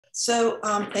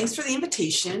Thanks for the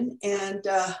invitation. And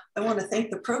I want to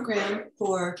thank the program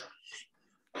for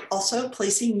also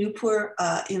placing Nupur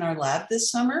in our lab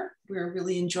this summer. We're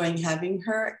really enjoying having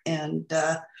her, and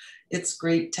it's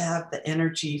great to have the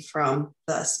energy from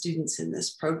the students in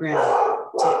this program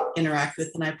to interact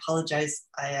with. And I apologize,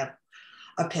 I have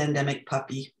a pandemic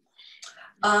puppy.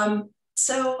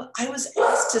 So I was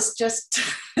asked to just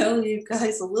tell you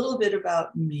guys a little bit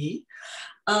about me.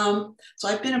 So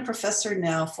I've been a professor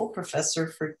now, full professor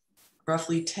for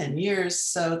roughly 10 years.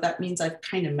 So that means I've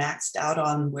kind of maxed out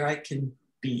on where I can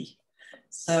be.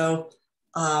 So,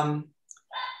 and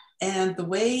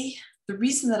the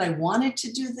reason that I wanted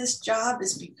to do this job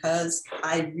is because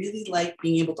I really like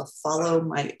being able to follow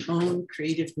my own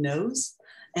creative nose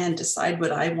and decide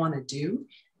what I want to do.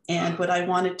 And what I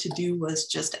wanted to do was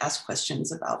just ask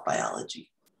questions about biology.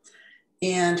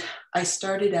 And I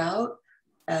started out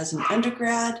as an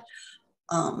undergrad,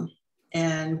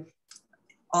 and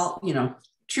all,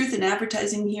 truth in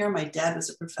advertising here, my dad was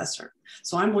a professor.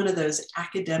 So I'm one of those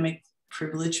academic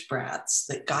privileged brats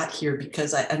that got here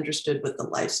because I understood what the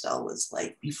lifestyle was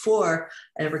like before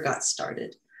I ever got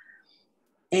started.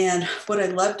 And what I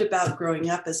loved about growing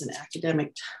up as an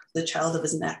academic, the child of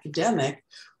an academic,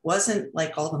 wasn't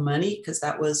like all the money, because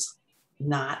that was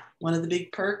not one of the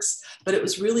big perks, but it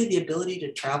was really the ability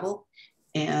to travel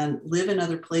and live in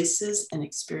other places and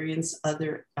experience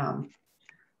other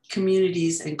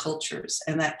communities and cultures.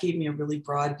 And that gave me a really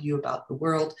broad view about the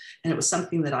world. And it was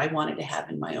something that I wanted to have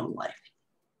in my own life.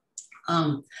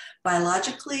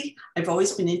 Biologically, I've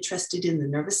always been interested in the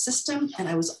nervous system, and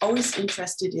I was always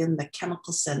interested in the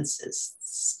chemical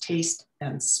senses, taste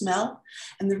and smell.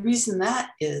 And the reason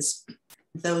that is,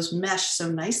 those mesh so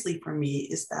nicely for me,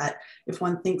 is that if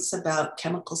one thinks about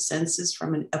chemical senses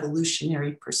from an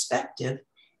evolutionary perspective,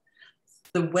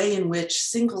 the way in which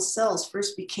single cells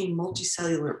first became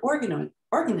multicellular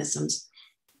organisms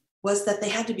was that they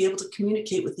had to be able to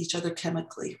communicate with each other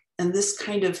chemically. And this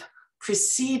kind of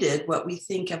preceded what we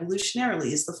think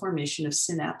evolutionarily is the formation of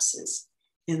synapses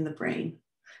in the brain.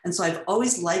 And so I've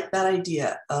always liked that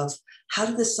idea of how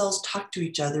do the cells talk to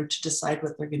each other to decide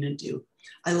what they're going to do.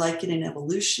 I like it in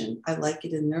evolution. I like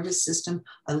it in nervous system.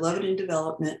 I love it in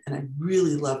development. And I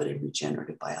really love it in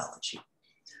regenerative biology.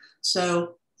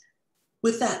 So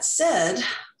with that said,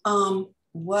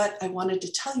 what I wanted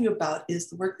to tell you about is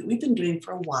the work that we've been doing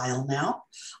for a while now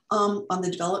on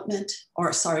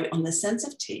the sense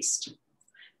of taste.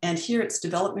 And here it's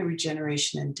development,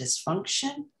 regeneration, and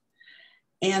dysfunction.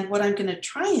 And what I'm going to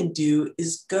try and do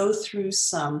is go through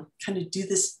do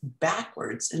this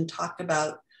backwards and talk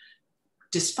about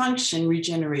dysfunction,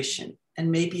 regeneration,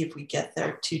 and maybe if we get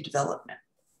there to development.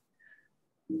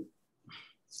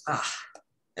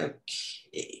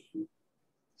 Okay.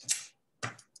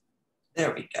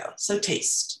 There we go. So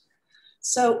taste.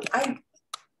 So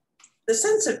the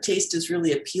sense of taste is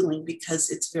really appealing because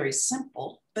it's very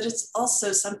simple, but it's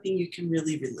also something you can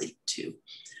really relate to.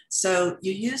 So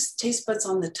you use taste buds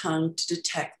on the tongue to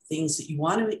detect things that you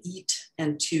want to eat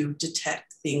and to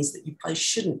detect things that you probably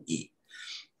shouldn't eat.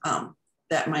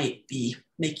 That might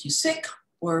make you sick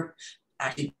or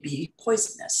actually be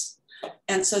poisonous.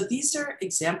 And so these are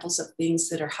examples of things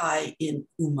that are high in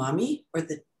umami, or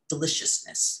the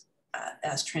deliciousness,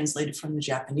 as translated from the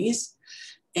Japanese.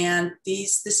 And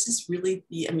this is really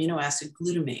the amino acid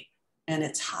glutamate. And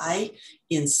it's high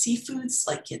in seafoods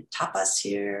like in tapas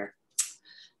here,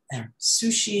 and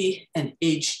sushi, and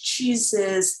aged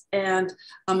cheeses. And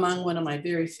among one of my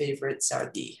very favorites are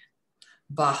the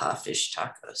Baja fish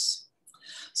tacos.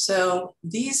 So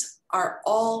these are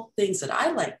all things that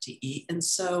I like to eat. And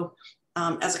so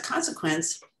as a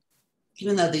consequence,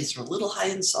 even though these are a little high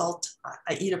in salt,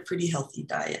 I eat a pretty healthy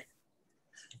diet.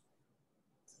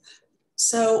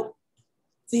 So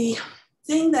the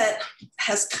thing that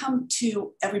has come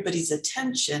to everybody's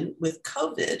attention with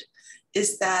COVID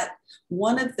is that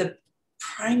one of the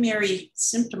primary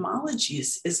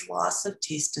symptomologies is loss of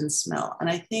taste and smell. And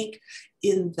I think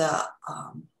in the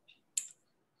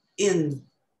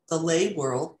lay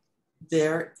world,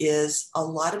 there is a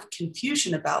lot of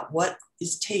confusion about what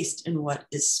is taste and what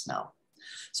is smell.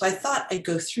 So I thought I'd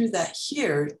go through that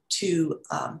here to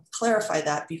clarify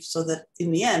that, so that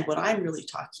in the end, what I'm really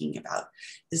talking about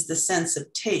is the sense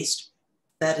of taste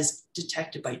that is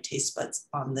detected by taste buds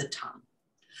on the tongue.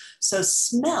 So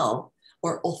smell,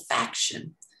 or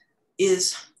olfaction,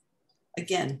 is,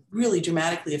 again, really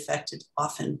dramatically affected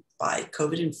often by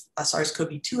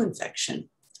SARS-CoV-2 infection.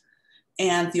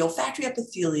 And the olfactory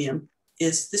epithelium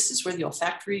this is where the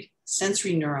olfactory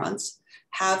sensory neurons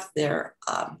have their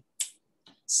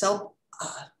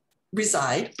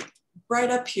reside right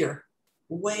up here,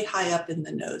 way high up in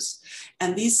the nose.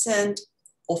 And these send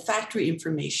olfactory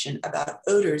information about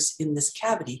odors in this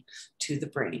cavity to the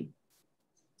brain.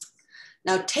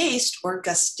 Now, taste or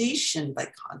gustation, by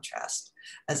contrast,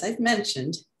 as I've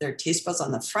mentioned, there are taste buds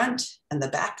on the front and the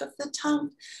back of the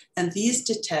tongue, and these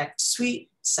detect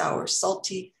sweet, sour,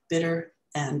 salty, bitter,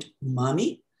 and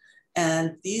umami.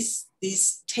 And these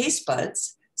taste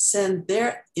buds send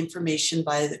their information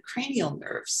via the cranial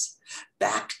nerves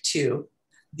back to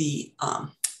the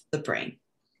brain.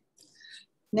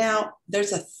 Now,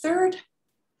 there's a third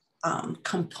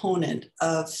component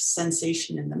of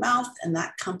sensation in the mouth, and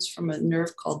that comes from a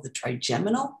nerve called the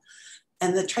trigeminal.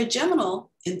 And the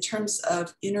trigeminal, in terms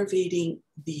of innervating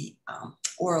the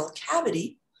oral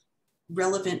cavity,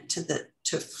 relevant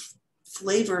to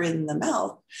flavor in the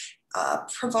mouth,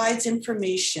 provides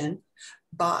information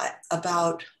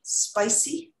about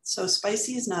spicy. So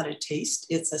spicy is not a taste,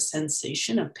 it's a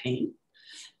sensation of pain.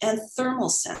 And thermal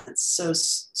sense,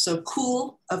 so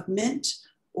cool of mint,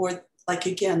 or like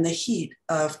again, the heat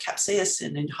of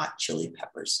capsaicin and hot chili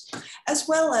peppers, as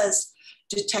well as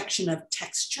detection of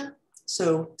texture,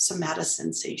 so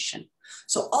somatosensation.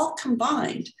 So all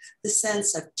combined, the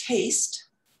sense of taste,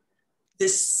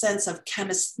 this sense of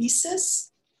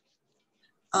chemesthesis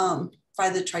by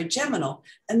the trigeminal,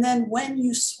 and then when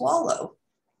you swallow,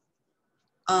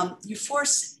 you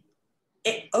force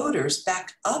odors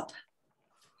back up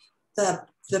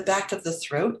the back of the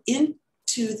throat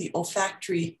into the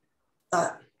olfactory,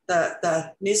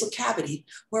 the nasal cavity,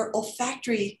 where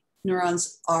olfactory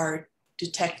neurons are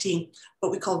detecting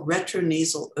what we call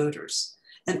retronasal odors.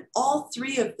 And all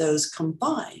three of those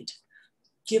combined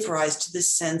give rise to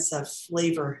this sense of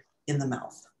flavor in the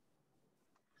mouth.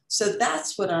 So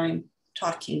that's what I'm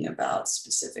talking about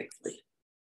specifically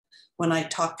when I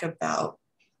talk about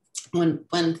when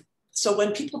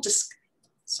people just,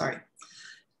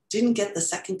 didn't get the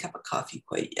second cup of coffee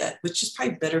quite yet, which is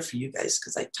probably better for you guys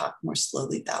because I talk more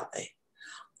slowly that way.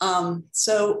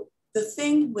 So the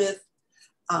thing with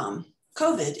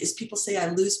COVID is people say I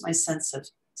lose my sense of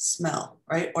smell,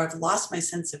 right? Or I've lost my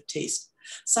sense of taste.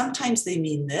 Sometimes they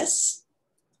mean this.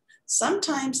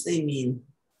 Sometimes they mean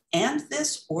and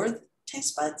this or the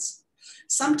taste buds.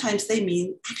 Sometimes they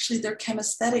mean actually their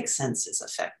chemesthetic sense is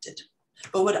affected.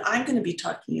 But what I'm going to be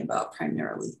talking about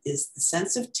primarily is the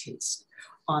sense of taste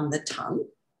on the tongue,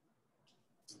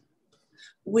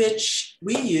 which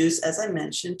we use, as I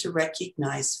mentioned, to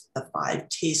recognize the 5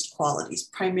 taste qualities,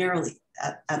 primarily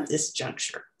at this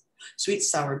juncture: sweet,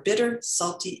 sour, bitter,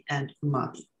 salty, and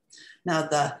umami. Now,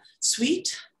 the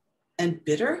sweet and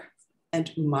bitter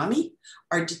and umami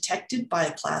are detected by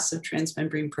a class of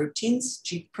transmembrane proteins,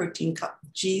 G protein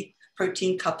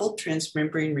coupled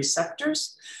transmembrane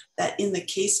receptors, that in the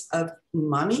case of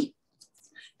umami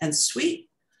and sweet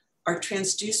are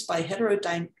transduced by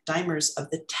heterodimers of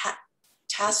the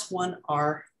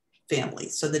TAS1R family.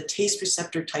 So the taste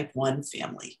receptor type 1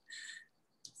 family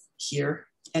here.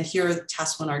 And here are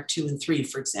TAS1R 2 and 3,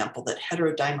 for example, that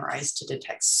heterodimerize to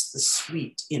detect the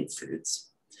sweet in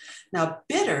foods. Now,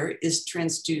 bitter is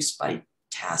transduced by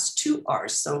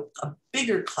TAS2R, so a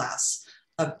bigger class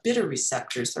of bitter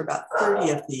receptors. There are about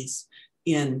 30 of these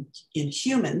in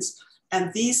humans.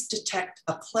 And these detect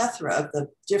a plethora of the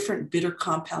different bitter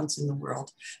compounds in the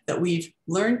world that we've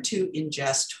learned to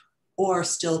ingest or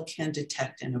still can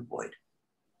detect and avoid.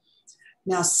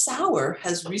 Now, sour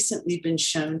has recently been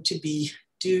shown to be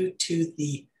due to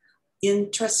the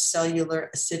intracellular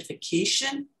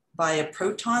acidification via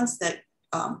protons that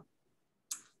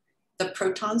the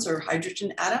protons are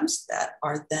hydrogen atoms that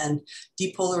are then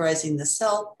depolarizing the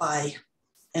cell by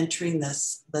entering the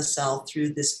cell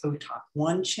through this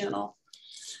OTOP1 channel.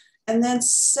 And then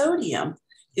sodium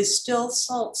is still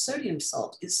salt. Sodium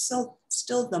salt is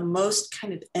still the most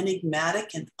kind of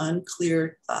enigmatic and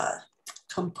unclear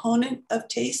component of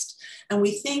taste. And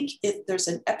we think there's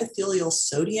an epithelial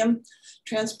sodium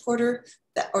transporter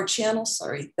or channel,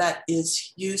 that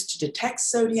is used to detect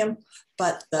sodium,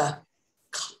 but the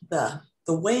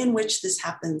way in which this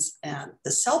happens and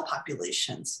the cell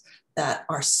populations that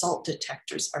are salt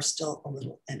detectors are still a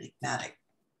little enigmatic.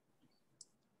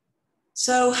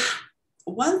 So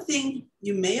one thing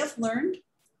you may have learned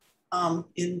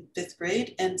in 5th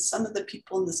grade, and some of the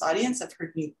people in this audience have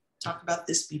heard me talk about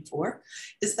this before,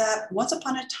 is that once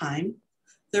upon a time,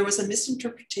 there was a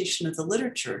misinterpretation of the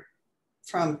literature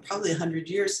from probably 100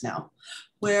 years now,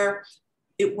 where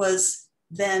it was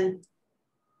then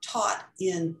taught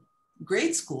in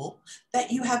grade school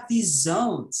that you have these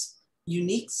zones,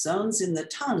 unique zones in the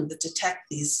tongue that detect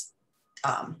these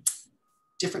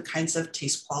different kinds of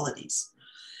taste qualities.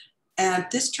 And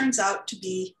this turns out to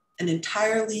be an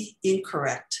entirely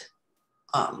incorrect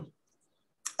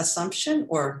assumption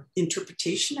or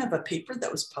interpretation of a paper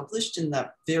that was published in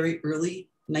the very early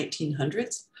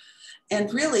 1900s.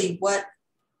 And really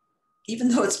even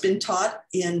though it's been taught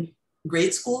in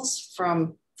grade schools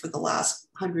for the last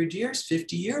 100 years,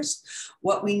 50 years,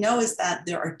 what we know is that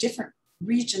there are different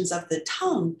regions of the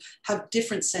tongue have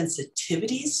different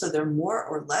sensitivities. So they're more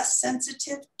or less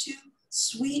sensitive to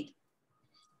sweet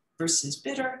versus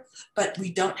bitter, but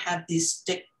we don't have these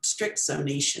strict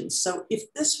zonations. So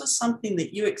if this was something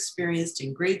that you experienced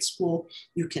in grade school,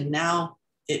 it now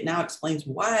explains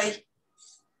why,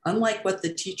 unlike what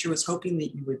the teacher was hoping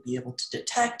that you would be able to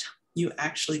detect, you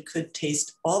actually could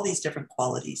taste all these different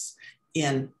qualities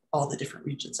in all the different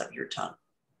regions of your tongue.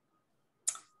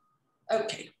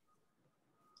 Okay,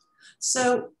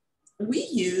 so we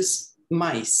use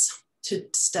mice to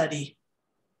study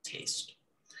taste.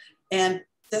 And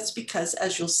that's because,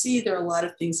 as you'll see, there are a lot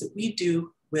of things that we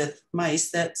do with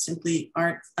mice that simply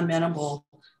aren't amenable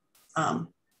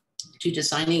to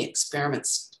designing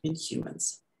experiments in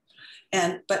humans.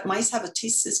 But mice have a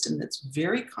taste system that's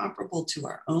very comparable to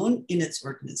our own in its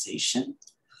organization.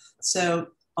 So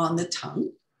on the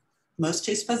tongue, most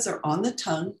taste buds are on the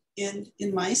tongue in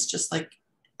mice, just like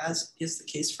as is the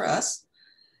case for us.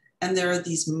 And there are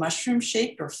these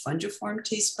mushroom-shaped or fungiform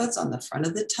taste buds on the front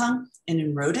of the tongue. And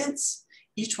in rodents,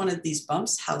 each one of these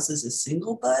bumps houses a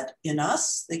single bud. In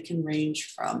us, they can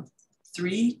range from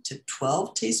 3 to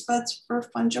 12 taste buds per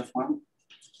fungiform.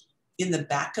 In the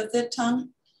back of the tongue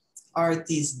are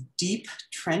these deep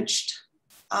trenched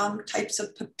types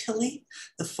of papillae,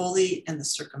 the foliate and the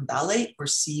circumvallate, or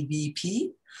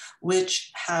CVP,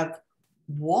 which have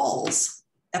walls,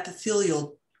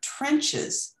 epithelial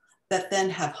trenches that then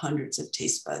have hundreds of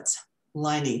taste buds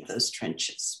lining those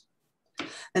trenches.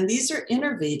 And these are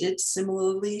innervated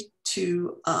similarly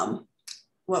to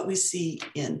what we see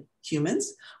in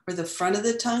humans, where the front of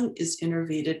the tongue is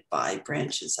innervated by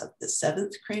branches of the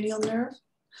 7th cranial nerve,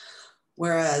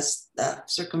 whereas the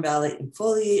circumvallate and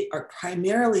foliate are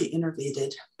primarily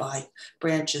innervated by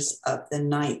branches of the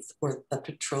 9th or the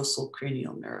petrosal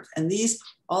cranial nerve. And these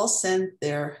all send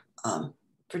their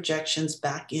projections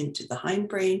back into the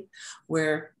hindbrain,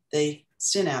 where they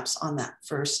synapse on that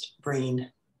first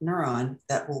brain neuron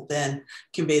that will then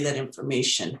convey that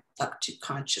information up to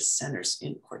conscious centers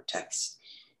in cortex.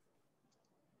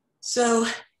 So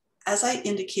as I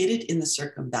indicated in the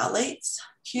circumvallates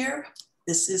here,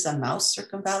 this is a mouse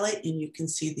circumvallate, and you can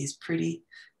see these pretty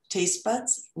taste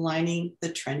buds lining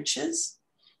the trenches.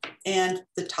 And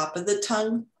the top of the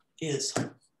tongue is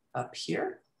up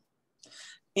here.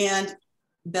 And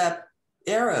the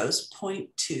arrows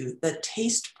point to the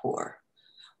taste pore,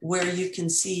 where you can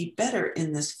see better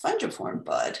in this fungiform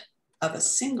bud of a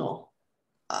single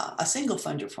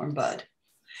fungiform bud.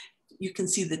 You can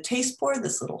see the taste pore,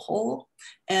 this little hole,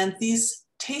 and these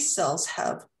taste cells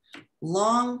have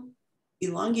long,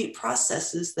 elongate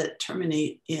processes that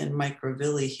terminate in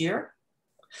microvilli here,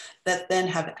 that then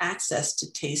have access to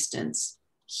tastins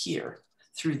here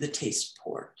through the taste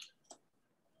pore.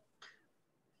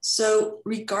 So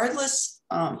regardless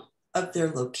of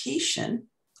their location,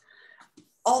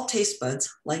 all taste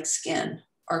buds, like skin,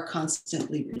 are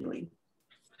constantly renewing.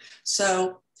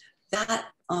 So that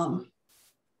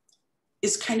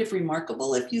is kind of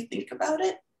remarkable if you think about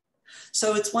it.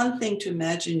 So it's one thing to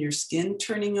imagine your skin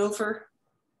turning over.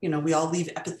 You know, we all leave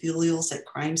epithelials at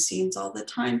crime scenes all the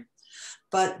time,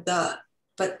 but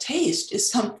taste is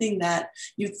something that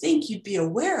you'd think you'd be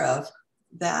aware of,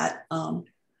 that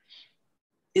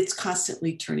it's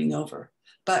constantly turning over.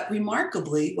 But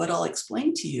remarkably, what I'll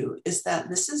explain to you is that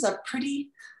this is a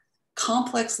pretty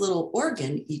complex little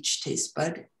organ, each taste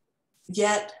bud,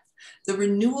 yet the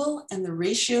renewal and the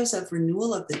ratios of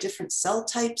renewal of the different cell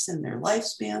types and their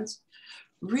lifespans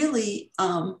really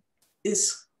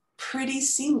is pretty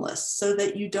seamless, so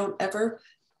that you don't ever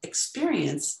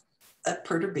experience a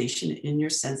perturbation in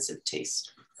your sense of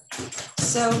taste.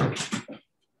 So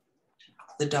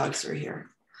the dogs are here.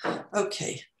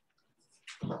 Okay.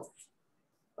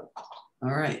 All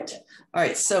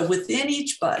right, so within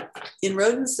each bud, in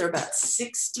rodents, there are about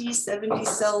 60, 70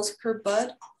 cells per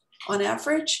bud on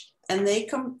average, and they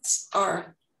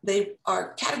are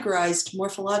categorized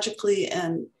morphologically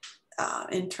and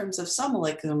in terms of some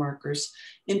molecular markers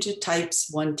into types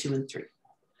 1, 2, and 3.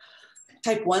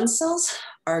 Type 1 cells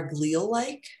are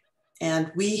glial-like,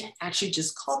 and we actually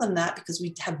just call them that because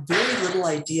we have very little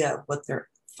idea of what their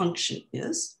function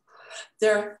is.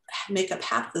 They make up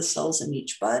half the cells in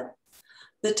each bud.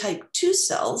 The type 2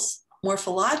 cells,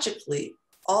 morphologically,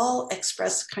 all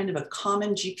express kind of a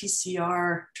common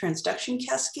GPCR transduction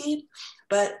cascade,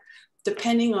 but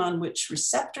depending on which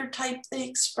receptor type they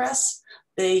express,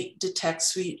 they detect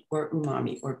sweet or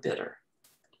umami or bitter.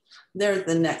 They're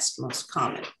the next most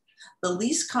common. The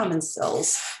least common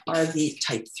cells are the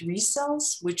type 3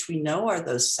 cells, which we know are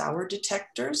those sour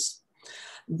detectors.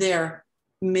 They're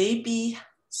maybe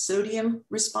sodium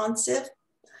responsive,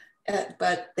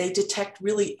 but they detect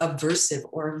really aversive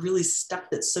or really stuff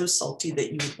that's so salty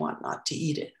that you would want not to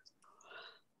eat it.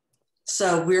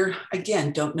 So we're,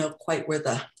 again, don't know quite where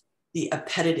the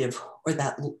appetitive or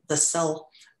that the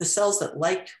cells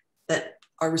that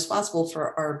are responsible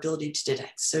for our ability to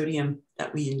detect sodium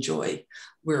that we enjoy,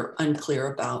 we're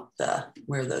unclear about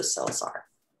where those cells are.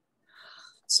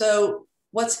 So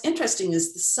what's interesting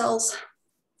is the cells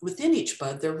within each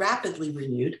bud, they're rapidly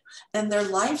renewed, and their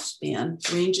lifespan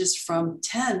ranges from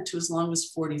 10 to as long as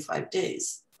 45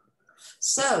 days.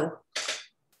 So,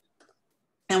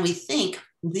 and we think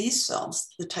these cells,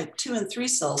 the type 2 and 3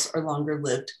 cells, are longer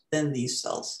lived than these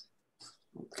cells.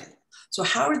 Okay. So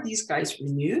how are these guys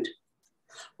renewed?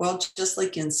 Well, just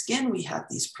like in skin, we have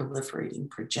these proliferating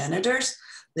progenitors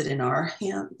that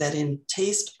in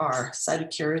taste are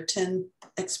cytokeratin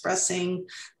expressing,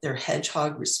 they're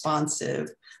hedgehog responsive,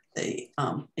 they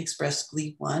express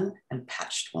GLE1 and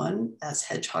PATCH1 as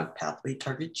hedgehog pathway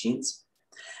target genes.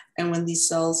 And when these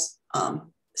cells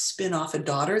spin off a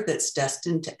daughter that's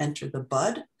destined to enter the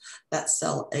bud, that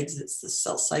cell exits the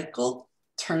cell cycle,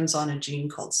 turns on a gene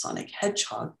called sonic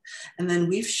hedgehog. And then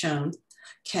we've shown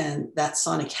that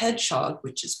sonic hedgehog,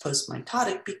 which is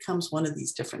post-mitotic, becomes one of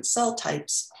these different cell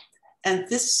types. And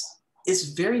this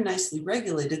is very nicely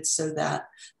regulated so that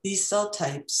these cell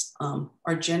types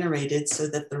are generated so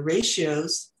that the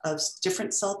ratios of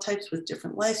different cell types with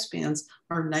different lifespans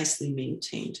are nicely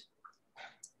maintained.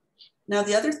 Now,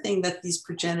 the other thing that these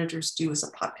progenitors do as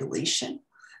a population,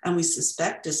 and we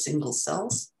suspect as single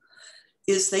cells,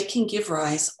 is they can give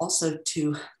rise also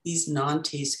to these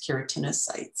non-taste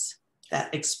keratinocytes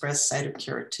that express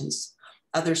cytokeratins,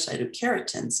 other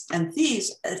cytokeratins. And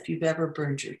these, if you've ever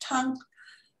burned your tongue,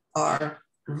 are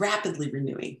rapidly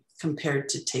renewing compared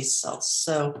to taste cells.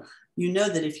 So you know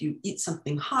that if you eat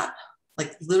something hot,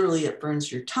 like literally it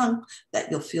burns your tongue,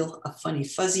 that you'll feel a funny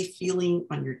fuzzy feeling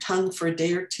on your tongue for a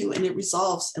day or two, and it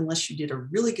resolves unless you did a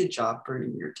really good job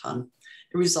burning your tongue.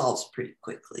 It resolves pretty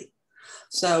quickly.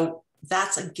 So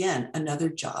that's, again, another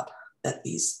job that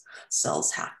these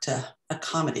cells have to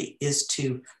accommodate, is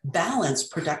to balance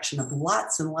production of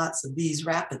lots and lots of these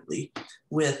rapidly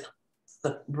with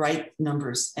the right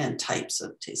numbers and types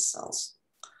of taste cells.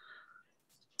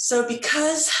 So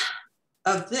because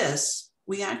of this,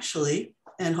 we actually,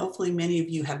 and hopefully many of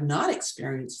you have not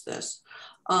experienced this,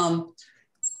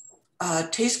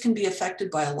 taste can be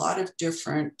affected by a lot of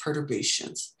different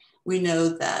perturbations. We know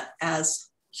that as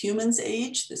humans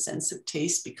age, the sense of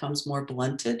taste becomes more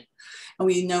blunted. And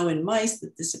we know in mice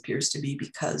that this appears to be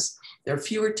because there are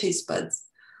fewer taste buds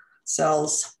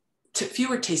cells,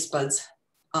 fewer taste buds,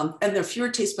 and there are fewer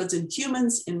taste buds in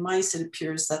humans. In mice, it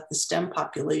appears that the stem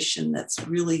population that's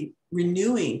really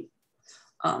renewing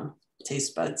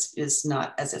taste buds is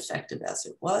not as effective as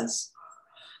it was.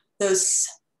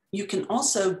 You can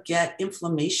also get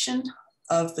inflammation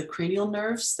of the cranial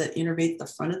nerves that innervate the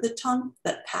front of the tongue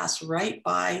that pass right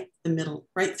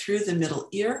through the middle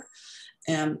ear.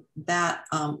 And that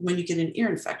when you get an ear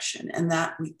infection, and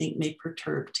that we think may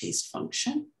perturb taste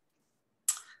function.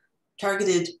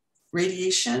 Targeted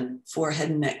radiation for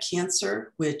head and neck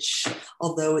cancer, which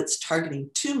although it's targeting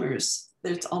tumors,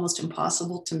 it's almost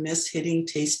impossible to miss hitting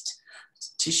taste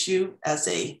tissue as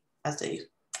an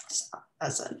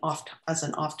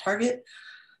off target,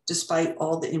 despite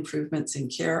all the improvements in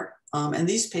care. And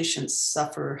these patients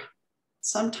suffer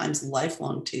sometimes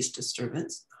lifelong taste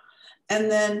disturbance. And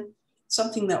then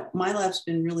something that my lab's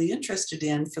been really interested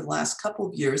in for the last couple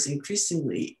of years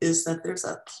increasingly is that there's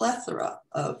a plethora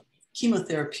of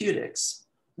chemotherapeutics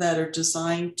that are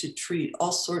designed to treat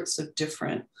all sorts of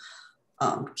different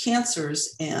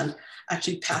cancers, and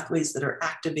actually pathways that are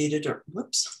activated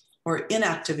or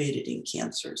inactivated in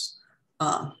cancers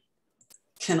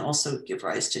can also give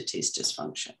rise to taste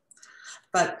dysfunction.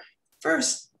 But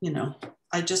first,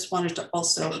 I just wanted to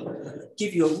also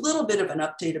give you a little bit of an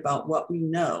update about what we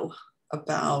know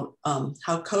about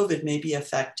how COVID may be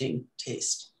affecting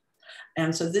taste.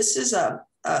 And so this is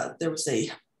there was a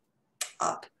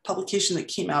publication that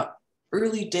came out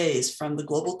early days from the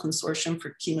Global Consortium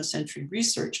for Chemosensory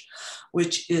Research,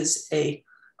 which is a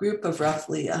group of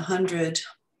roughly 100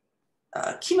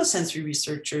 chemosensory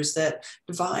researchers that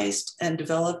devised and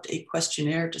developed a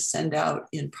questionnaire to send out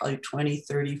in probably 20,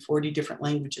 30, 40 different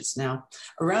languages now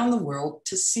around the world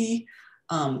to see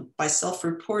by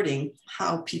self-reporting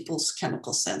how people's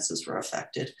chemical senses were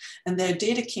affected. And their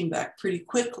data came back pretty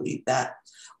quickly that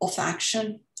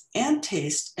olfaction and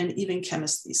taste and even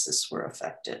kinesthesis were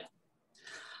affected.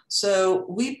 So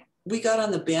we got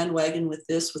on the bandwagon with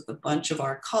this with a bunch of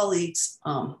our colleagues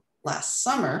last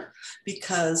summer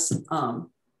because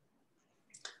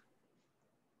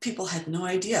people had no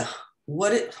idea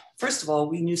first of all,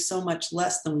 we knew so much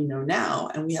less than we know now,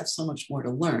 and we have so much more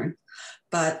to learn.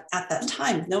 But at that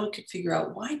time, no one could figure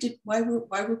out why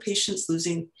were patients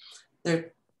losing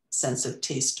their sense of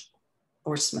taste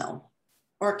or smell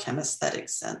or kinesthetic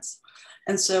sense.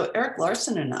 And so Eric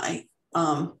Larson and I,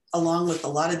 along with a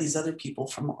lot of these other people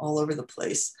from all over the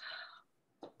place,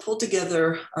 pulled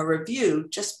together a review,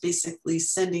 just basically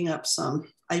sending up some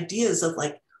ideas of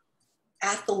like,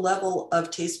 at the level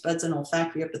of taste buds and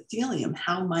olfactory epithelium,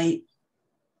 how might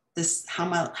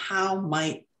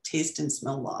taste and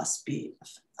smell loss be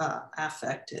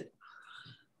affected?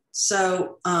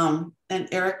 So, and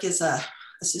Eric is a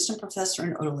assistant professor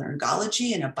in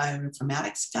otolaryngology and a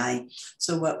bioinformatics guy.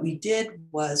 So what we did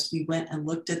was we went and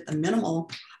looked at the minimal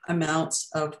amounts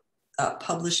of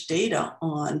published data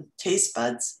on taste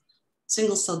buds,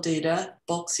 single cell data,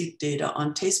 bulk seq data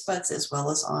on taste buds, as well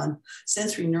as on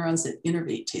sensory neurons that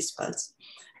innervate taste buds.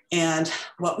 And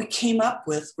what we came up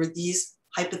with were these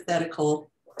hypothetical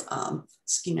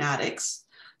schematics.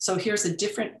 So here's a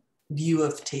different view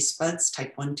of taste buds,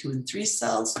 type 1, 2, and 3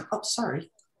 cells. Oh,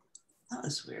 sorry, that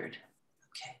was weird.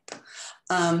 Okay.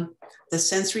 The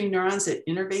sensory neurons that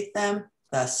innervate them,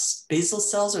 the basal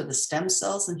cells or the stem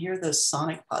cells, and here are those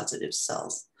sonic positive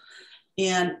cells.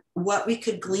 And what we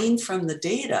could glean from the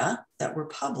data that were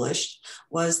published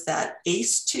was that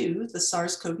ACE2, the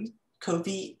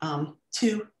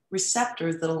SARS-CoV-2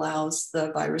 receptor that allows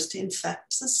the virus to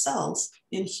infect the cells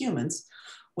in humans,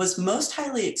 was most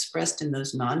highly expressed in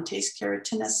those non-taste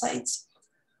keratinocytes,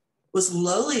 was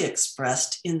lowly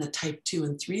expressed in the type 2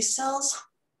 and 3 cells.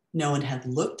 No one had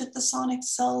looked at the sonic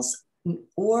cells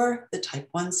or the type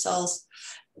 1 cells,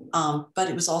 but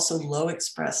it was also low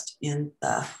expressed in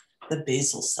the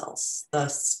basal cells, the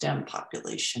stem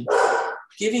population,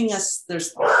 giving us,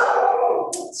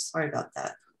 sorry about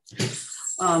that,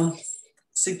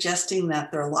 suggesting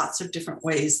that there are lots of different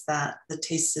ways that the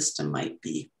taste system might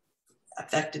be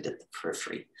affected at the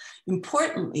periphery.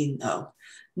 Importantly, though,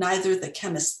 neither the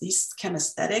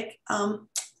kinesthetic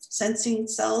sensing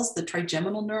cells, the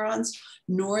trigeminal neurons,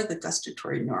 nor the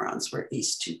gustatory neurons were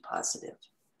ACE2 positive.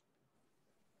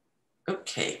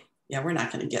 Okay, yeah, we're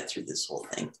not going to get through this whole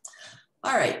thing.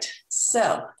 All right,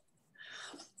 so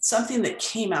something that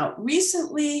came out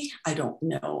recently, I don't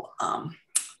know,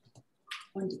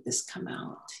 when did this come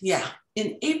out? Yeah,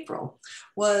 in April,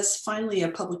 was finally a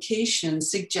publication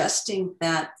suggesting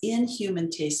that in human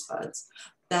taste buds,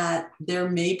 that there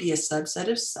may be a subset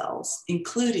of cells,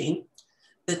 including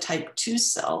the type 2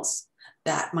 cells,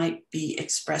 that might be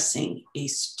expressing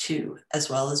ACE2, as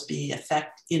well as be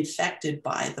infected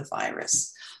by the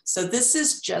virus. So this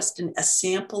is just a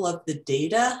sample of the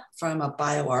data from a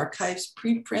bioarchives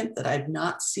preprint that I've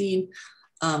not seen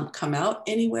come out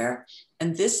anywhere.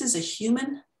 And this is a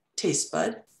human taste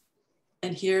bud.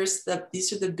 And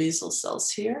these are the basal cells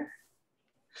here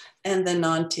and the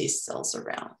non-taste cells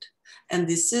around. And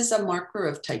this is a marker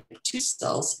of type 2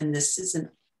 cells. And this is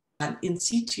an in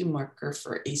situ marker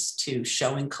for ACE2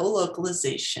 showing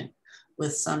co-localization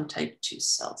with some type 2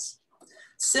 cells.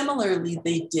 Similarly,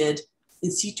 they did in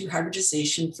situ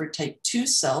hybridization for type 2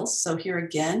 cells. So here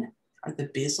again are the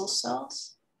basal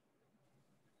cells.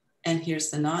 And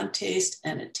here's the non-taste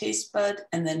and a taste bud.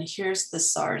 And then here's the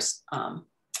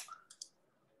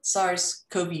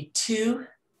SARS-CoV-2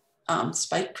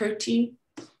 spike protein.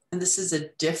 And this is a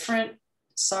different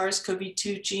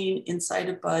SARS-CoV-2 gene inside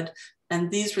a bud. And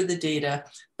these were the data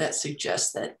that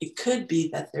suggest that it could be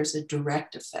that there's a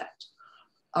direct effect.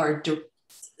 Our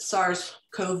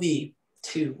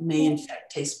SARS-CoV-2 may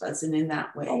infect taste buds, and in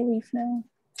that way. I'll leave now.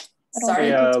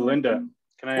 Sorry, Linda,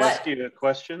 can I ask you a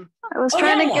question? I was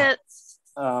trying to get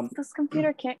this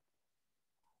computer can't.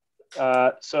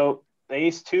 So the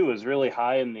ACE2 is really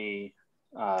high in the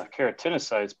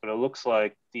keratinocytes, but it looks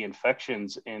like the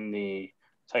infections in the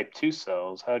type 2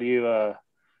 cells. How do you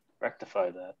rectify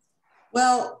that?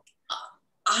 Well,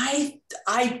 I'll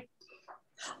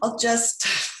just,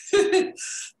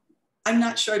 I'm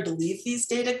not sure I believe these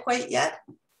data quite yet.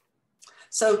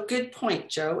 So good point,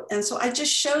 Joe. And so I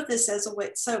just showed this as a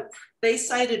way, so they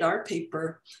cited our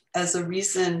paper as a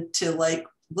reason to like,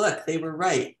 look, they were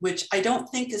right, which I don't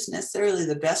think is necessarily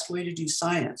the best way to do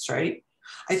science, right?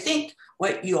 I think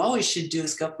what you always should do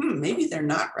is go, maybe they're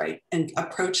not right, and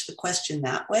approach the question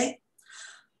that way.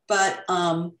 But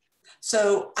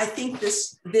so I think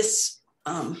this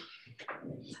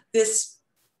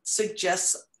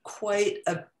suggests quite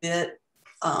a bit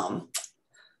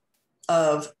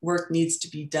of work needs to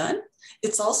be done.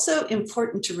 It's also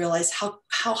important to realize how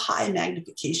high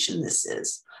magnification this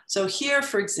is. So here,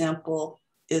 for example,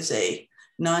 is a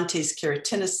non-taste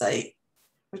keratinocyte,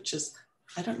 which is,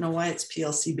 I don't know why it's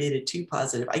PLC beta 2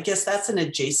 positive. I guess that's an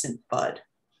adjacent bud.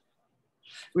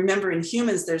 Remember, in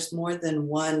humans, there's more than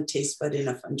one taste bud in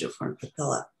a fungiform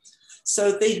papilla.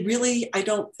 So they really, I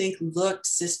don't think, looked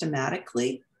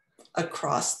systematically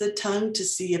across the tongue to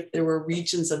see if there were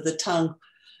regions of the tongue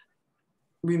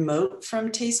remote from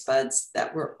taste buds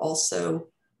that were also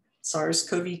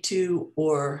SARS-CoV-2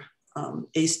 or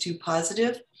ACE2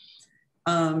 positive.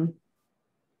 There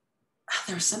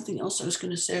was something else I was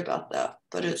going to say about that,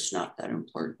 but it's not that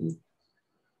important.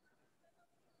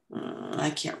 I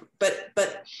can't, but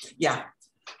yeah.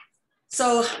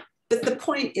 So, but the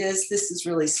point is, this is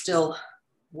really still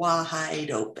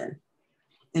wide open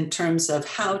in terms of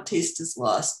how taste is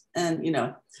lost. And, you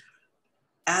know,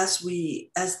 as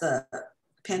the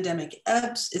pandemic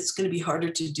ebbs, it's going to be harder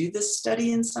to do this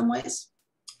study in some ways.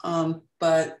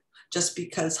 But just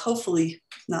because hopefully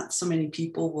not so many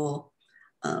people will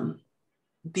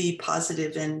be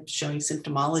positive and showing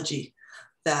symptomology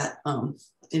that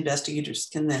investigators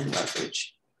can then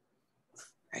leverage.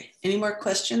 All right, any more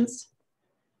questions?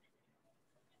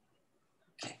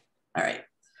 Okay, all right.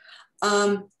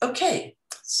 Okay,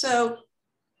 so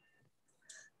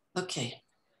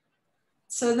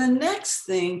the next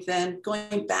thing then,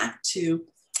 going back to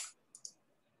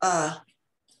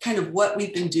kind of what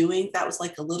we've been doing, that was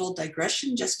like a little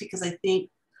digression just because I think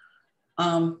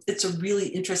it's a really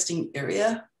interesting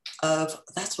area of,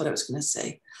 that's what I was gonna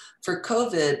say. For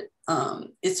COVID,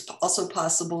 it's also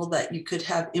possible that you could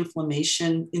have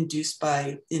inflammation induced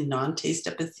in non-taste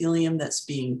epithelium that's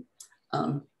being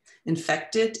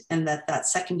infected, and that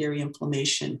secondary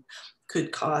inflammation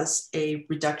could cause a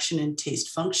reduction in taste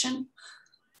function,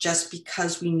 just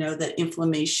because we know that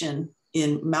inflammation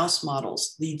in mouse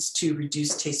models leads to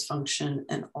reduced taste function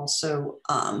and also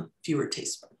fewer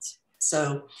taste buds.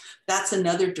 So that's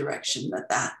another direction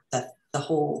that the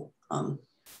whole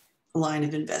line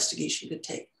of investigation could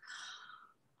take.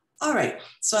 All right,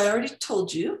 so I already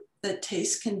told you that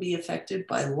taste can be affected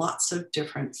by lots of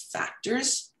different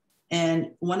factors.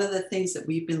 And one of the things that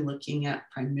we've been looking at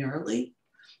primarily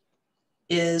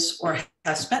is, or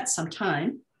have spent some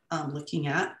time looking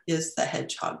at, is the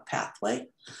hedgehog pathway.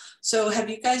 So have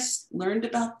you guys learned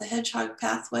about the hedgehog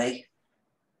pathway?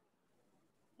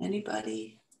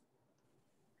 Anybody?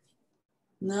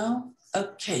 No?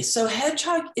 Okay, so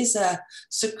hedgehog is a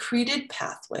secreted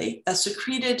pathway,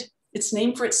 it's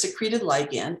named for its secreted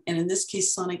ligand, and in this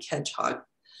case, sonic hedgehog.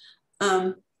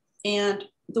 And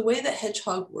the way that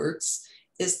hedgehog works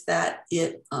is that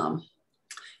it,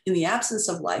 in the absence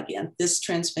of ligand, this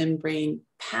transmembrane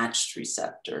patched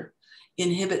receptor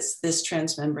inhibits this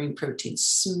transmembrane protein,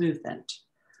 smoothent.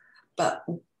 But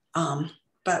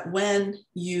when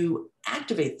you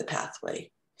activate the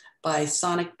pathway by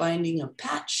sonic binding of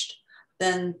patched,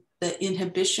 then the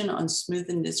inhibition on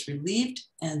smoothent is relieved,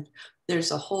 and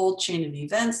there's a whole chain of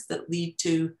events that lead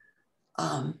to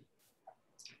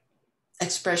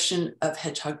expression of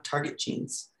hedgehog target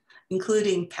genes,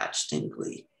 including patched and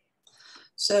glee.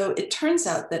 So it turns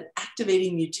out that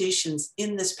activating mutations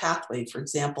in this pathway, for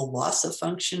example, loss of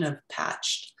function of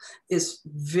patched, is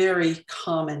very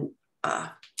common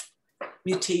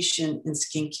mutation in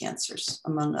skin cancers,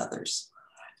 among others.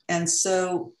 And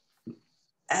so,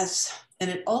 and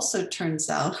it also turns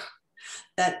out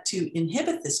that to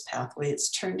inhibit this pathway,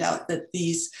 it's turned out that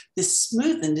this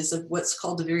smoothend is what's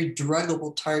called a very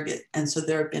druggable target. And so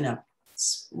there have been a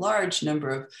large number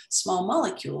of small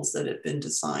molecules that have been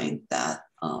designed that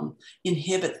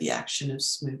inhibit the action of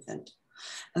smoothend.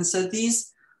 And so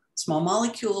these small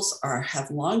molecules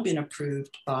have long been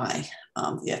approved by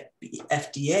the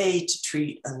FDA to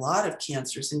treat a lot of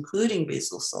cancers, including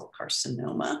basal cell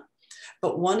carcinoma.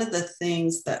 But one of the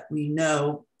things that we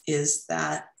know is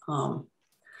that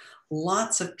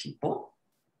lots of people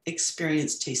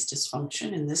experience taste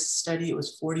dysfunction. In this study, it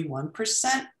was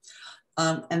 41%.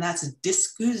 And that's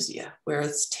dysgeusia, where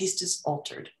its taste is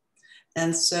altered.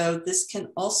 And so this can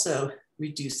also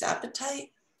reduce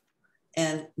appetite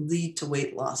and lead to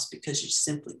weight loss because you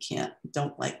simply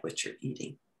don't like what you're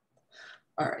eating.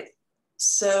 All right,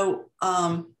 so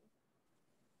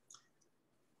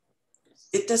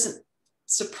it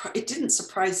didn't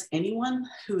surprise anyone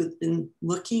who had been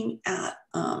looking at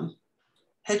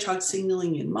hedgehog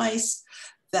signaling in mice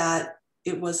that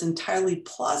it was entirely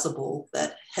plausible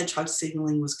that hedgehog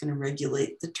signaling was going to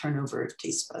regulate the turnover of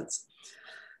taste buds.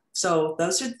 So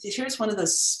here's one of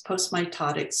those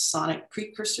postmitotic sonic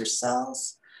precursor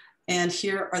cells. And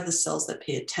here are the cells that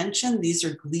pay attention. These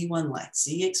are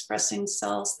GLE1-LAC-Z expressing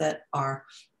cells that are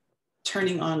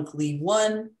turning on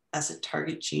GLE1 as a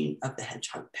target gene of the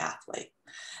hedgehog pathway.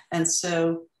 And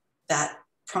so that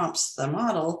prompts the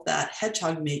model that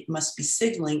hedgehog must be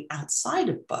signaling outside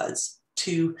of buds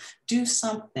to do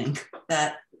something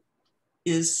that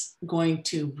is going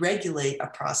to regulate a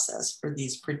process for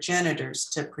these progenitors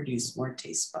to produce more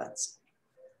taste buds.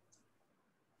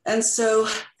 And so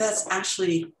that's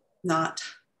actually not,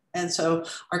 and so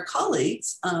our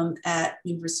colleagues at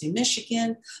University of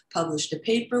Michigan published a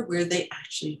paper where they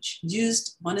actually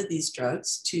used one of these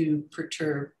drugs to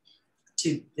perturb,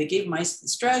 they gave mice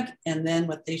this drug, and then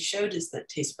what they showed is that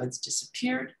taste buds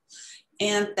disappeared,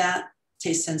 and that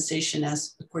taste sensation,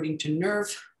 as according to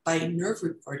nerve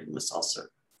reporting, was also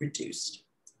reduced.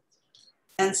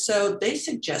 And so they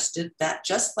suggested that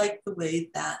just like the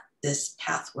way that this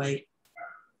pathway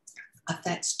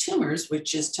affects tumors,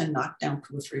 which is to knock down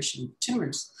proliferation of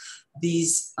tumors,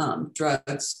 these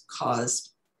drugs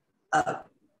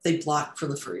they block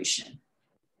proliferation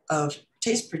of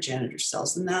taste progenitor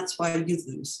cells, and that's why you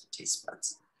lose taste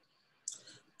buds.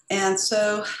 And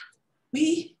so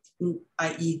we,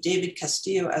 i.e. David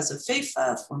Castillo as a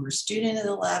FEFA, former student in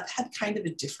the lab, had kind of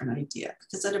a different idea,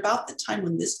 because at about the time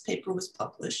when this paper was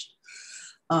published,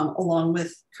 along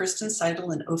with Kirsten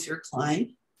Seidel and Ophir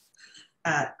Klein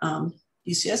at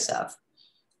UCSF,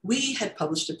 we had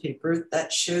published a paper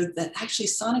that showed that actually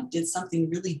sonic did something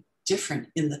really different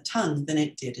in the tongue than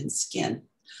it did in skin.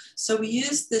 So we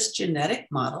used this genetic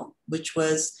model, which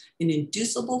was an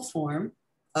inducible form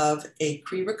of a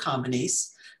Cre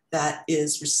recombinase that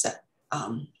is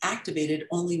activated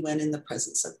only when in the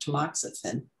presence of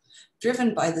tamoxifen,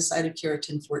 driven by the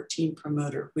cytokeratin 14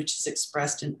 promoter, which is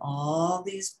expressed in all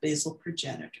these basal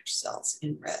progenitor cells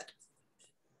in red,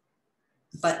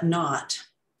 but not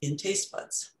in taste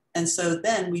buds. And so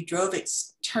then we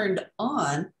turned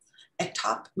on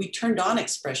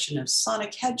expression of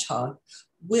sonic hedgehog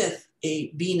with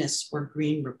a Venus or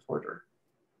green reporter.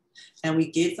 And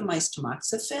we gave the mice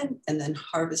tamoxifen and then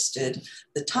harvested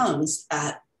the tongues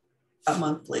at a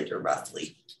month later,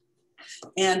 roughly.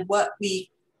 And what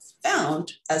we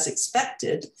found, as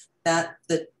expected, that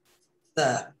the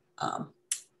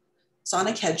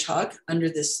sonic hedgehog under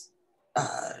this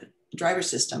driver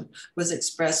system was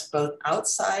expressed both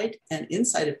outside and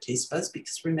inside of taste buds,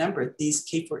 because remember, these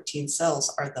K14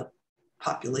 cells are the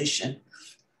population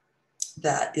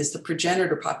that is the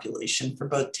progenitor population for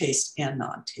both taste and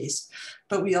non-taste.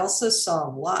 But we also saw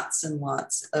lots and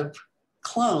lots of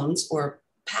clones or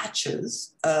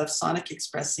patches of sonic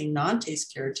expressing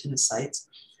non-taste keratinocytes.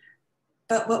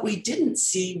 But what we didn't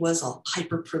see was a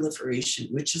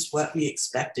hyperproliferation, which is what we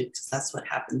expected, because that's what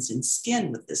happens in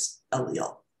skin with this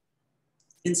allele.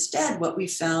 Instead, what we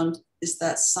found is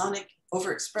that sonic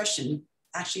overexpression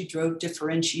actually drove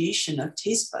differentiation of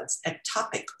taste buds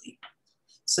ectopically.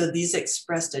 So these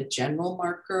expressed a general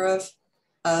marker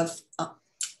of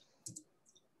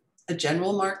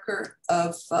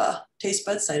taste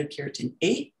bud, cytokeratin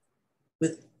 8,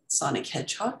 with sonic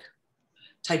hedgehog,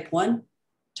 type 1,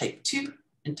 type 2,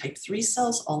 and type 3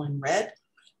 cells, all in red,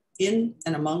 in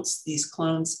and amongst these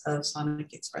clones of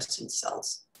sonic expressing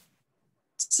cells.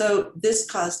 So this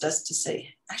caused us to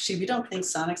say, actually, we don't think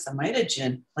sonic's a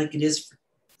mitogen like it is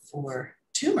for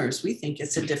tumors. We think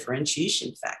it's a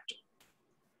differentiation factor.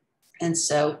 And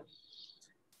so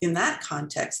in that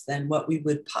context, then what we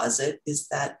would posit is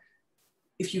that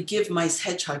if you give mice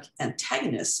hedgehog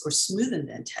antagonists or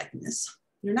smoothened antagonists,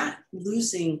 you're not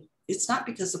losing, it's not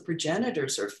because the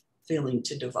progenitors are failing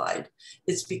to divide.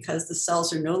 It's because the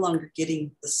cells are no longer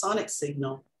getting the sonic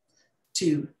signal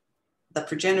the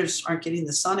progenitors aren't getting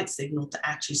the sonic signal to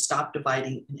actually stop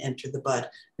dividing and enter the bud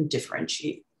and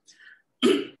differentiate.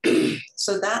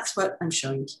 So that's what I'm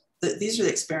showing. These are the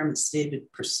experiments David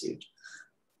pursued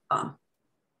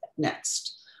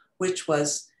next, which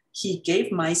was he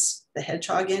gave mice the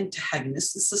hedgehog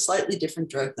antagonist. This is a slightly different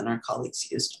drug than our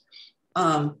colleagues used.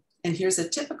 And here's a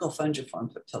typical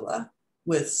fungiform papilla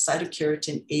with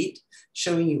cytokeratin 8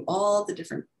 showing you all the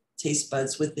different taste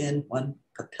buds within one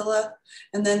papilla.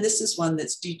 And then this is one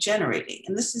that's degenerating.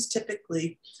 And this is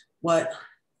typically what,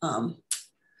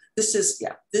 this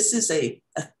is a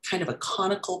kind of a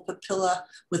conical papilla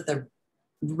with a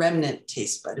remnant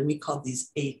taste bud, and we call these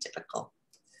atypical.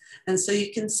 And so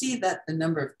you can see that the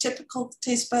number of typical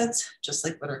taste buds, just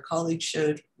like what our colleague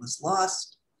showed,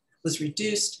 was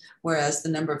reduced, whereas the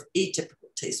number of atypical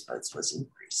taste buds was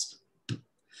increased.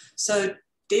 So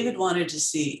David wanted to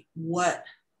see what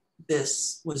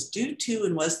this was due to,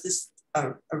 and was this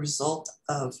a result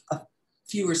of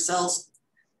fewer cells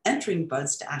entering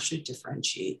buds to actually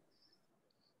differentiate.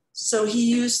 So he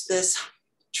used this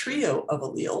trio of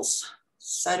alleles,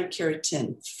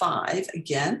 cytokeratin 5,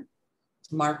 again,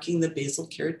 marking the basal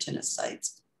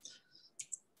keratinocytes.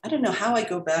 I don't know how I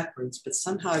go backwards, but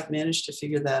somehow I've managed to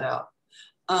figure that out.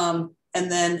 And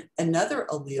then another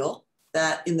allele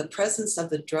that in the presence of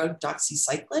the drug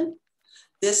doxycycline,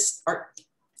 this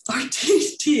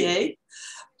RTA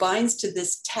binds to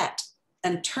this TET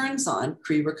and turns on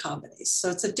Cre recombinase. So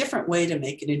it's a different way to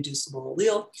make an inducible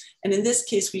allele. And in this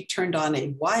case, we turned on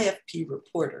a YFP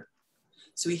reporter.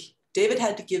 So David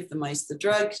had to give the mice the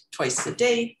drug twice a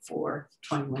day for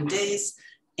 21 days.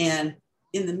 And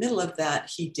in the middle of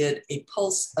that, he did a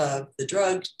pulse of the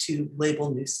drug to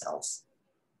label new cells.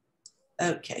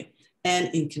 Okay,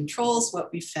 and in controls,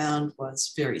 what we found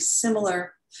was very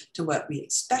similar to what we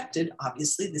expected.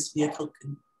 Obviously, this vehicle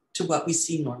to what we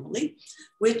see normally,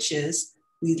 which is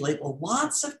we label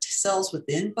lots of cells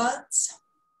within buds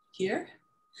here,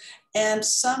 and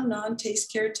some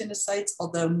non-taste keratinocytes,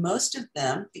 although most of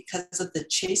them, because of the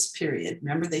chase period,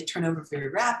 remember they turn over very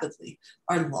rapidly,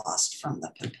 are lost from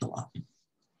the papilla.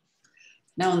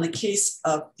 Now, in the case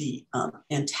of the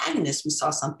antagonist, we saw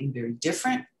something very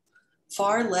different,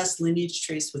 far less lineage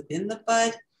trace within the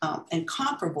bud, and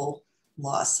comparable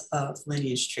loss of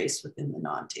lineage trace within the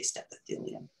non-taste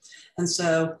epithelium. And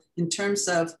so in terms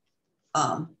of,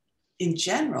 in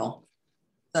general,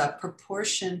 the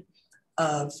proportion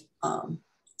of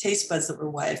taste buds that were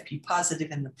YFP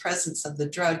positive in the presence of the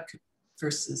drug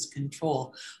versus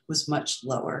control was much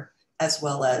lower, as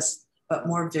well as, but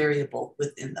more variable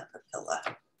within the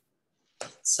papilla.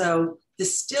 So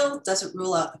this still doesn't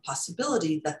rule out the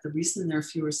possibility that the reason there are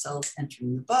fewer cells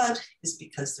entering the bud is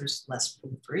because there's less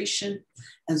proliferation.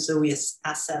 And so we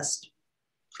assessed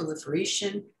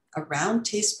proliferation around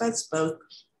taste buds, both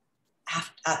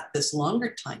at this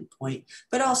longer time point,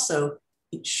 but also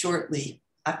shortly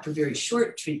after very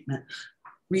short treatment,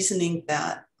 reasoning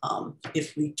that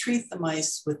if we treat the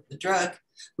mice with the drug,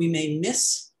 we may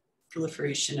miss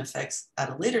proliferation effects at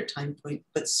a later time point,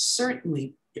 but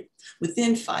certainly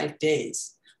within 5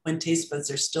 days, when taste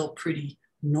buds are still pretty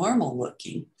normal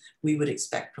looking, we would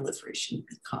expect proliferation to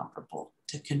be comparable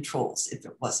to controls if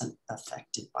it wasn't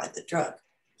affected by the drug.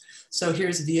 So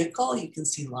here's vehicle. You can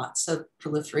see lots of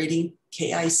proliferating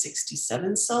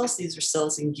Ki67 cells. These are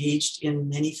cells engaged in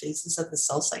many phases of the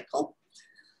cell cycle.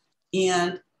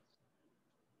 And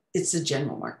it's a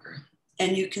general marker.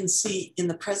 And you can see in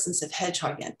the presence of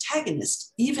hedgehog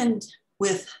antagonist, even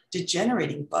with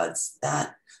degenerating buds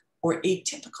or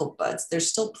atypical buds, there's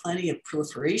still plenty of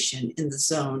proliferation in the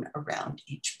zone around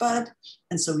each bud.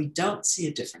 And so we don't see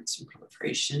a difference in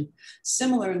proliferation.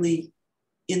 Similarly,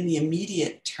 in the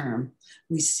immediate term,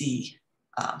 we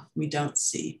don't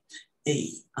see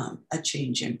a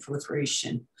change in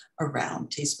proliferation around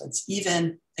taste buds,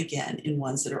 even again, in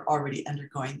ones that are already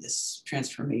undergoing this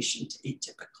transformation to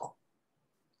atypical.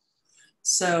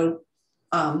 So,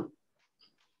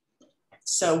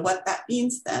 so what that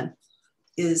means then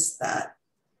is that,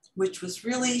 which was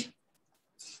really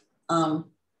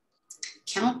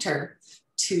counter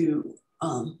to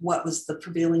what was the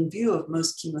prevailing view of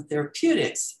most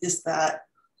chemotherapeutics, is that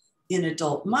in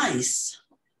adult mice,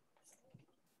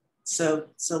 so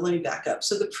let me back up.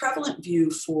 So the prevalent view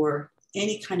for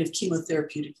any kind of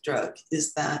chemotherapeutic drug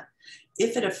is that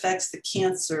if it affects the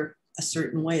cancer a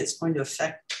certain way, it's going to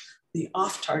affect the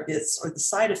off targets or the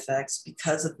side effects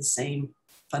because of the same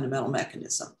fundamental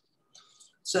mechanism.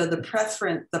 So the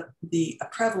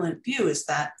prevalent view is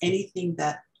that anything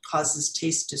that causes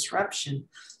taste disruption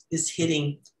is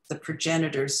hitting the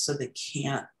progenitors so they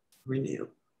can't renew,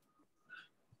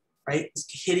 right? It's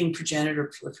hitting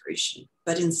progenitor proliferation.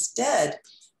 But instead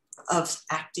of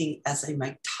acting as a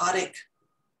mitotic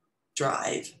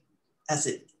drive, as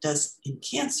it does in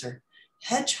cancer,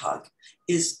 hedgehog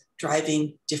is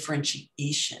driving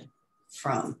differentiation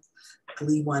from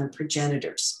GLI1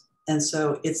 progenitors. And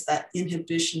so it's that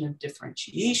inhibition of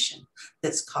differentiation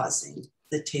that's causing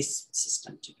the taste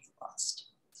system to be lost.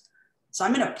 So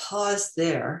I'm going to pause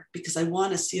there because I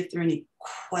want to see if there are any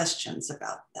questions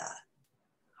about that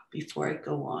before I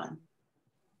go on.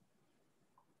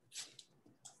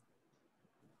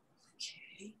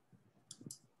 Okay.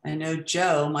 I know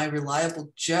Joe, my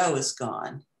reliable Joe, is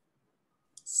gone.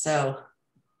 So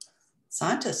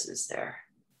Santos is there.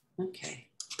 Okay.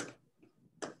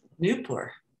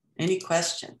 Newport, any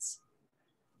questions?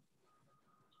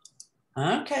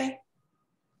 Okay.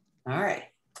 All right.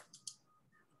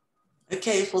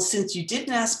 Okay, well, since you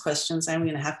didn't ask questions, I'm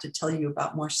going to have to tell you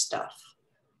about more stuff.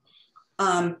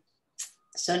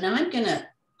 So now I'm going to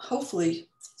hopefully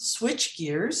switch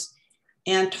gears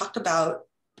and talk about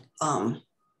a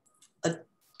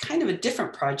kind of a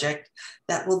different project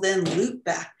that will then loop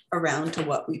back around to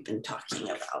what we've been talking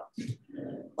about,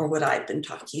 or what I've been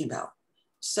talking about.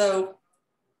 So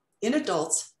in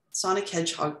adults, Sonic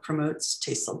Hedgehog promotes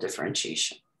taste cell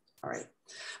differentiation. All right.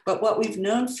 But what we've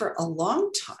known for a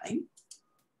long time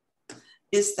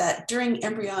is that during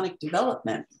embryonic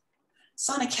development,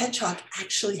 Sonic Hedgehog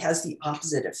actually has the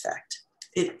opposite effect.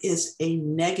 It is a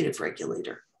negative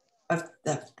regulator of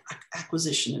the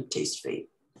acquisition of taste fate.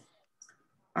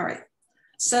 All right.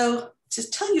 So to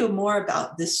tell you more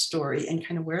about this story and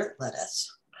kind of where it led us,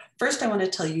 first I want to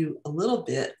tell you a little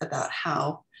bit about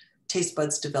how taste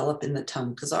buds develop in the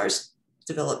tongue, because ours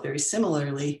develop very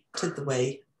similarly to the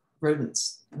way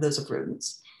those of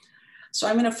rodents. So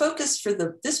I'm going to focus for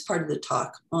this part of the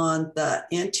talk on the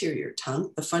anterior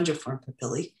tongue, the fungiform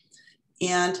papillae.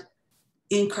 And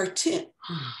in cartoon,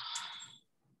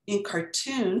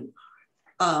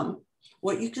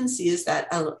 what you can see is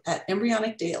that at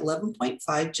embryonic day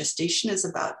 11.5, gestation is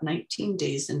about 19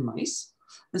 days in mice.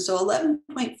 And so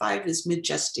 11.5 is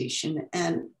mid-gestation,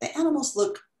 and the animals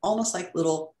look almost like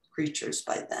little creatures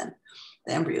by then,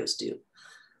 the embryos do.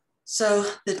 So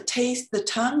the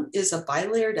tongue is a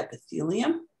bilayered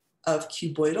epithelium of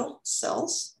cuboidal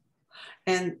cells,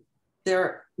 and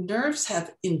their nerves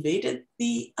have invaded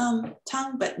the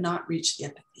tongue but not reached the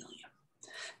epithelium.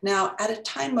 Now, at a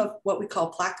time of what we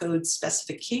call placode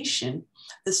specification,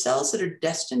 the cells that are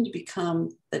destined to become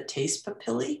the taste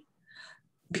papillae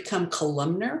become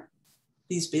columnar,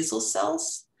 these basal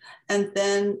cells, and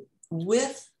then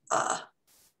with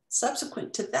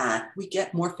subsequent to that, we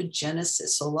get morphogenesis.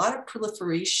 So a lot of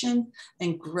proliferation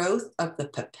and growth of the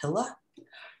papilla,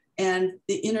 and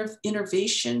the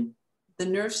innervation, the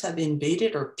nerves have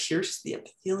invaded or pierced the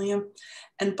epithelium.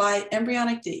 And by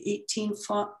embryonic day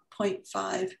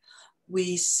 18.5,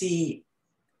 we see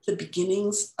the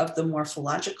beginnings of the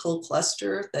morphological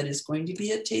cluster that is going to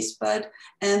be a taste bud,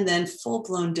 and then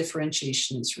full-blown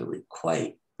differentiation is really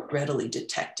quite readily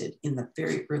detected in the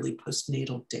very early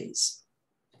postnatal days.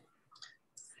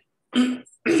 And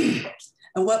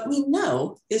what we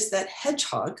know is that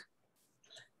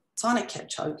Sonic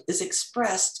Hedgehog is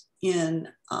expressed in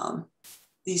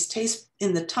these tastes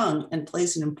in the tongue and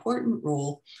plays an important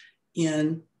role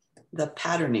in the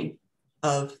patterning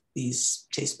of these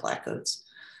taste placodes.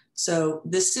 So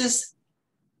this is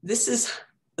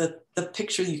the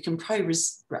picture. You can probably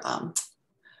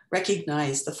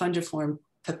recognize the fungiform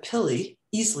papillae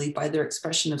easily by their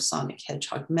expression of Sonic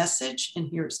Hedgehog message. And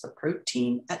here's the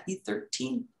protein at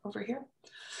E13 over here.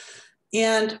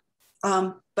 And,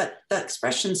 but the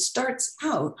expression starts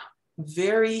out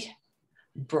very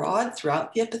broad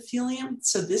throughout the epithelium.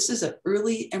 So this is an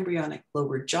early embryonic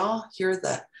lower jaw. Here are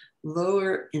the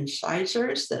lower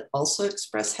incisors that also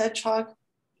express hedgehog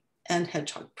and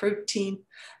hedgehog protein.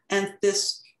 And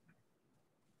this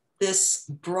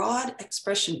broad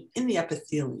expression in the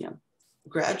epithelium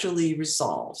gradually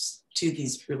resolves to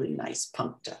these really nice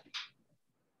puncta.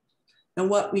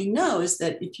 And what we know is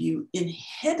that if you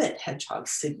inhibit hedgehog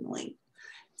signaling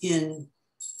in,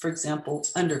 for example,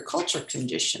 under culture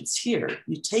conditions here,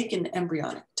 you take an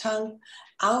embryonic tongue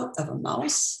out of a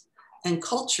mouse and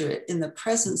culture it in the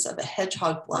presence of a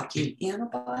hedgehog blocking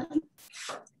antibody.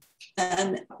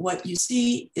 And what you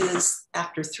see is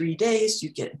after 3 days, you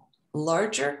get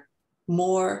larger,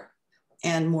 more,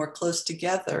 and more close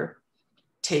together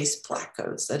taste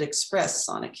placodes that express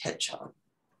Sonic Hedgehog.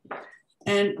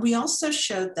 And we also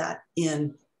showed that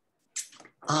in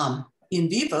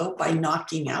vivo by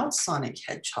knocking out Sonic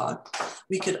Hedgehog.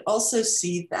 We could also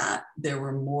see that there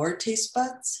were more taste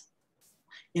buds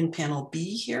in panel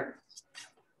B here.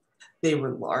 They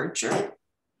were larger,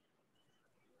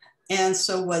 and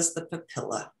so was the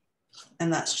papilla.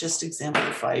 And that's just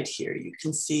exemplified here. You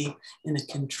can see in a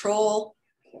control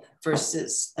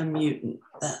versus a mutant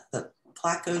that the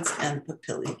placodes and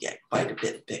papillae get quite a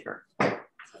bit bigger.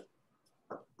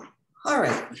 All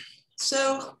right,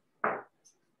 so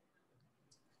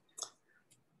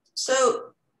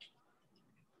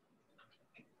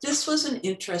this was an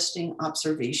interesting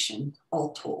observation,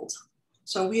 all told.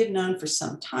 So we had known for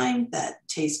some time that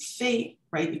taste fate,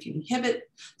 right? If you inhibit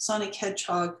Sonic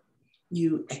Hedgehog,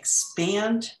 you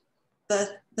expand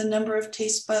the number of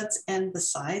taste buds and the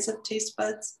size of taste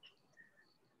buds.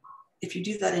 If you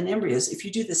do that in embryos, if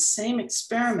you do the same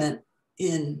experiment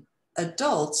in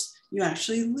adults, you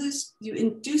actually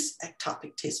induce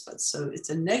ectopic taste buds. So it's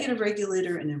a negative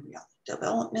regulator in embryology.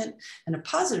 development and a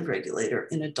positive regulator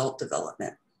in adult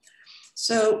development.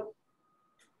 So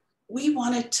we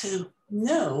wanted to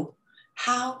know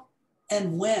how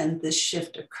and when this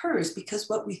shift occurs, because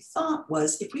what we thought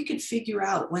was if we could figure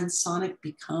out when sonic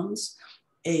becomes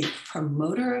a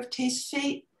promoter of taste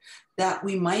fate, that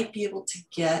we might be able to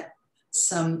get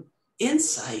some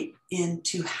insight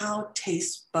into how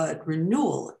taste bud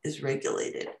renewal is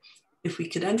regulated, if we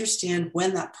could understand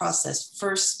when that process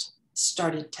first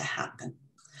started to happen.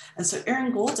 And so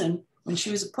Erin Golden, when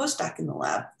she was a postdoc in the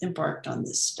lab, embarked on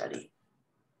this study.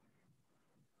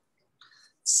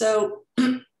 So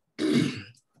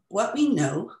what we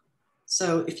know,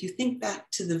 so if you think back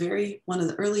to one of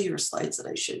the earlier slides that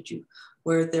I showed you,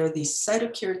 where there are these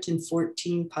cytokeratin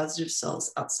 14 positive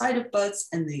cells outside of buds,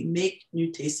 and they make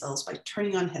new taste cells by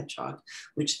turning on hedgehog,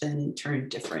 which then in turn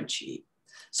differentiate.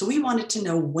 So we wanted to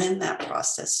know when that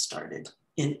process started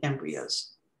in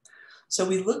embryos. So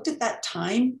we looked at that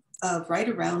time of right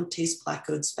around taste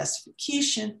placode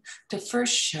specification to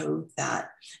first show that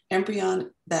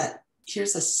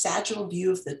here's a sagittal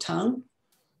view of the tongue.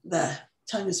 The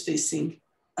tongue is facing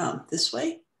this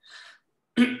way.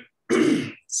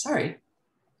 Sorry.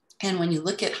 And when you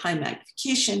look at high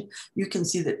magnification, you can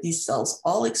see that these cells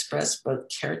all express both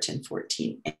keratin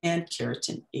 14 and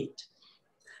keratin 8.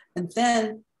 And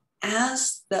then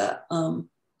as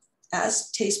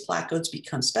taste placodes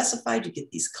become specified, you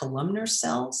get these columnar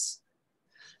cells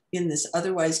in this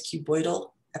otherwise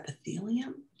cuboidal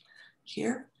epithelium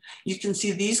here. You can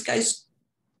see these guys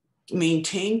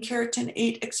maintain keratin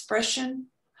 8 expression,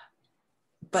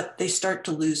 but they start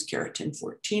to lose keratin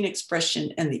 14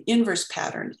 expression, and the inverse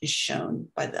pattern is shown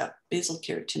by the basal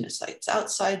keratinocytes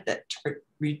outside that are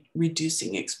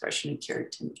reducing expression of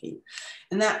keratin 8.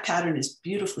 And that pattern is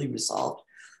beautifully resolved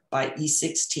by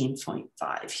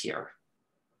E16.5 here.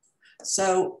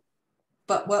 So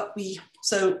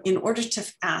in order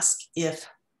to ask if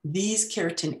these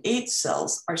keratin 8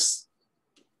 cells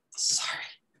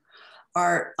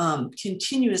are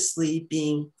continuously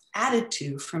being added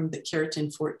to from the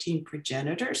keratin 14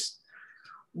 progenitors,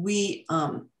 we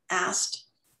asked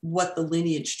what the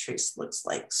lineage trace looks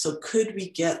like. So could we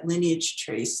get lineage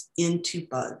trace into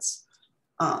buds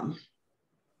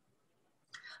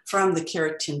from the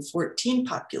keratin 14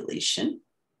 population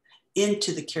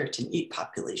into the keratin 8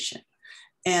 population?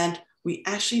 And we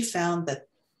actually found that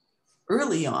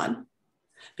early on,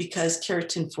 because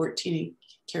keratin 14 and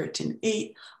keratin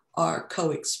 8 are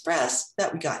co-expressed,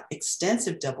 that we got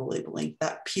extensive double labeling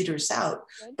that peters out.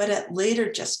 But at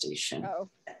later gestation,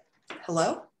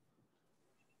 hello?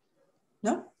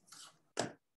 No?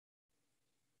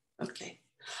 Okay.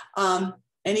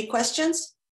 Any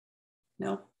questions?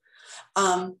 No?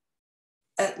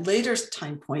 At later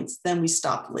time points, then we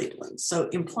stop labeling. So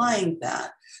implying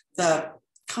that the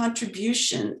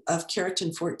contribution of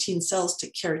keratin 14 cells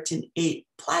to keratin 8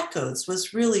 placodes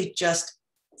was really just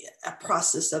a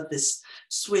process of this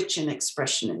switch in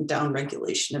expression and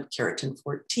downregulation of keratin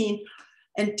 14,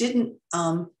 and didn't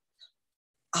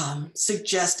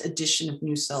suggest addition of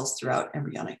new cells throughout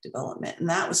embryonic development. And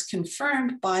that was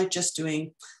confirmed by just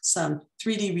doing some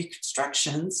 3D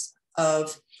reconstructions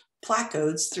of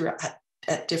placodes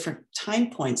at different time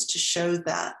points to show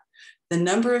that the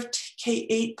number of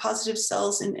K8 positive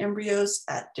cells in embryos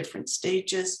at different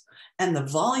stages and the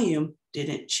volume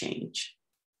didn't change.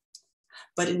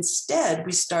 But instead,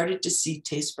 we started to see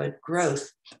taste bud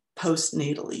growth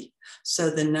postnatally. So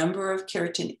the number of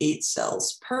keratin 8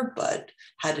 cells per bud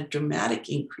had a dramatic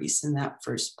increase in that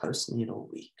first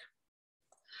postnatal week.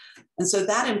 And so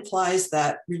that implies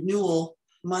that renewal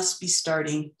must be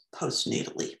starting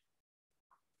postnatally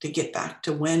to get back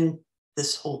to when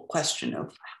this whole question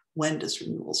of when does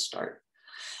renewal start.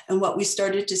 And what we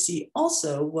started to see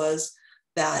also was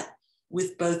that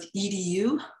with both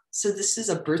EDU, so this is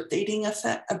a birth dating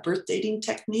effect, a birth dating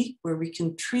technique where we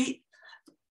can treat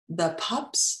the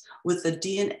pups with a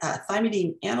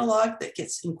thymidine analog that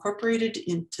gets incorporated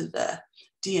into the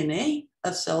DNA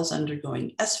of cells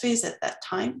undergoing S phase at that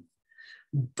time,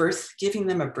 giving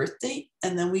them a birth date,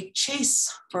 and then we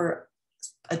chase for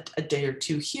a day or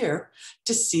two here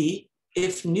to see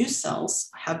if new cells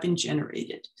have been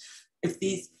generated, if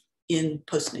these in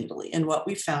postnatally. And what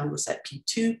we found was at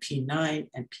P2, P9,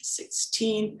 and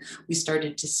P16, we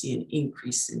started to see an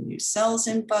increase in new cells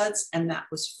in buds, and that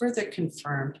was further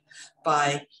confirmed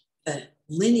by the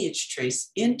lineage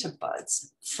trace into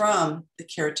buds from the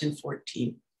keratin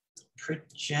 14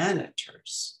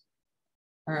 progenitors.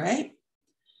 All right,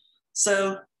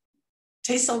 so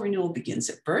taste cell renewal begins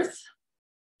at birth,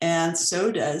 and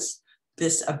so does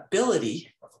this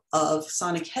ability of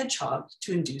sonic hedgehog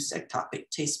to induce ectopic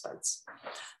taste buds.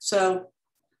 So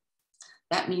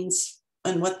that means,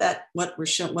 and what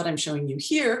I'm showing you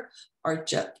here are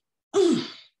just,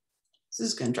 this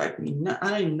is going to drive me nuts. I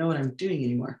don't even know what I'm doing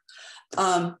anymore.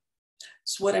 So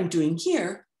what I'm doing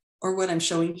here, or what I'm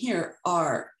showing here,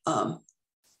 are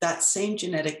that same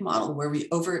genetic model where we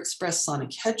overexpress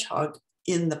sonic hedgehog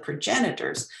in the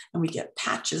progenitors, and we get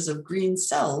patches of green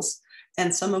cells,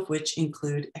 and some of which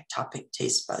include ectopic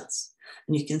taste buds.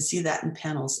 And you can see that in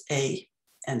panels A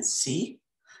and C.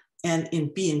 And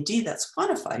in B and D, that's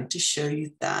quantified to show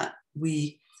you that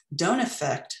we don't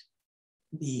affect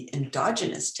the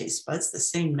endogenous taste buds. The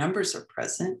same numbers are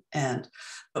present,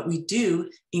 but we do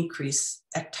increase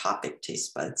ectopic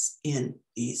taste buds in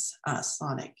these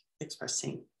sonic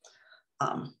expressing,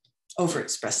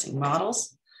 overexpressing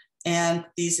models. And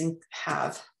these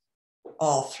have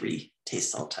all three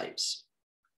taste cell types,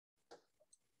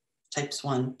 types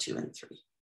 1, 2, and 3.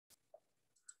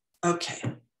 Okay,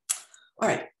 all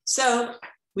right, so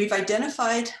we've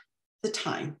identified the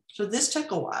time. So this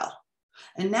took a while.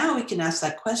 And now we can ask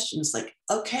that question, it's like,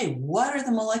 okay, what are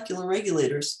the molecular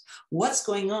regulators? What's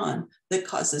going on that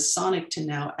causes sonic to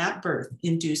now at birth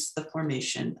induce the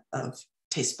formation of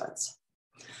taste buds?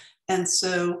 And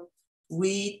so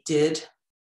we did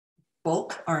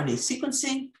bulk RNA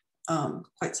sequencing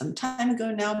quite some time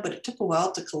ago now, but it took a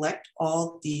while to collect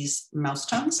all these mouse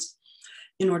tongues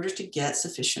in order to get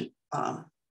sufficient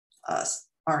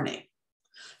RNA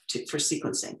for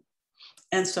sequencing.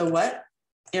 And so what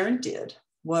Aaron did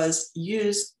was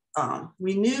use,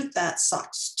 we knew that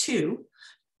SOX2,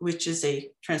 which is a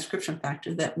transcription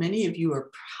factor that many of you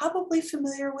are probably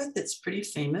familiar with. It's pretty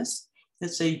famous.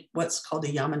 It's what's called a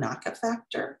Yamanaka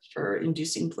factor for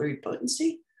inducing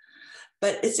pluripotency,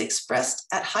 but it's expressed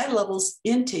at high levels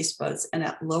in taste buds and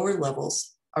at lower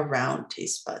levels around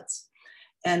taste buds.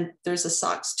 And there's a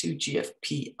SOX2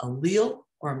 GFP allele,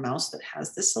 or a mouse that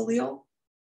has this allele,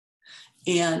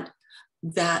 and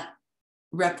that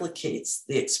replicates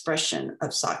the expression of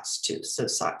SOX2. So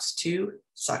SOX2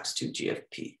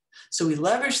 GFP. So we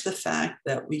leveraged the fact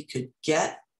that we could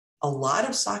get a lot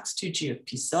of SOX2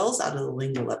 GFP cells out of the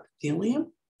lingual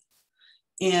epithelium.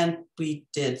 And we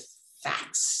did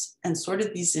FACS and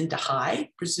sorted these into high,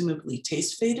 presumably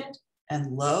taste faded,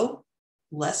 and low,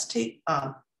 less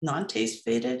non-taste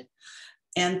faded,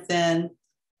 and then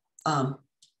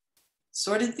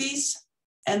sorted these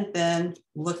and then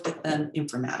looked at them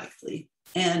informatically.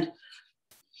 And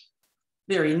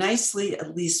very nicely,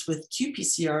 at least with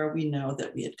qPCR, we know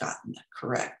that we had gotten the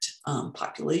correct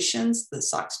populations. The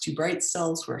SOX2 bright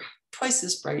cells were twice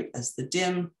as bright as the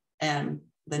dim, and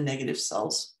the negative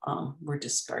cells were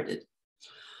discarded.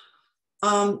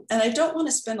 And I don't want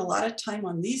to spend a lot of time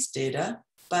on these data,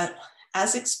 but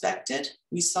as expected,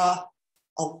 we saw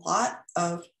a lot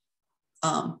of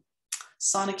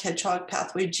sonic hedgehog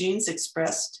pathway genes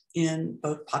expressed in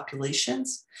both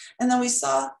populations. And then we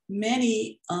saw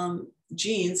many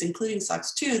genes, including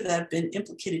SOX2, that have been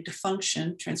implicated to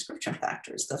function transcription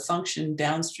factors, the function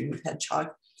downstream of hedgehog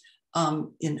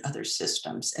in other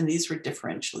systems. And these were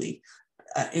differentially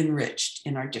enriched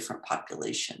in our different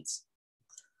populations.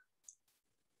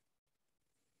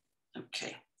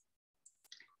 Okay.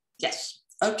 Yes.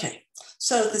 Okay.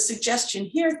 So the suggestion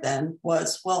here then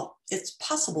was, well, it's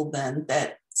possible then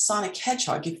that sonic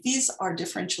hedgehog, if these are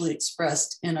differentially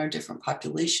expressed in our different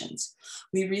populations,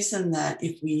 we reason that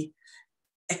if we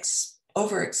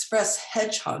overexpress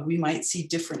hedgehog, we might see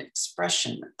different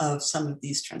expression of some of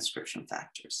these transcription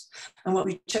factors. And what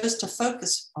we chose to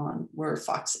focus on were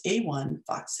FOXA1,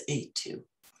 FOXA2,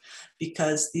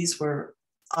 because these were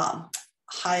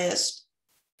highest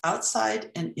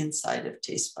outside and inside of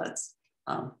taste buds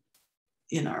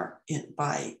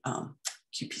by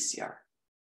qPCR.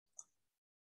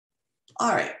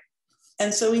 All right,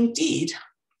 and so indeed,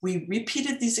 we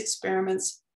repeated these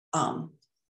experiments,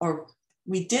 or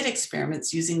we did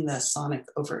experiments using the sonic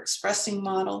overexpressing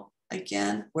model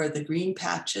again, where the green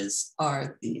patches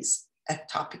are these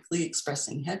ectopically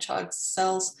expressing hedgehog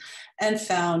cells, and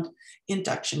found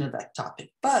induction of ectopic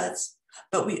buds.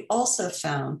 But we also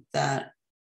found that,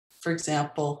 for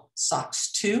example,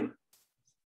 SOX2,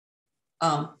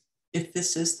 if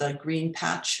this is the green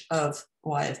patch of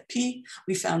YFP,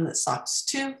 we found that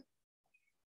SOX2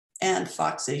 and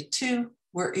FOXA2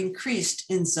 were increased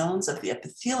in zones of the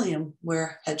epithelium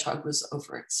where hedgehog was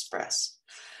overexpressed.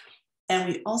 And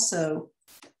we also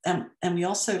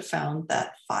found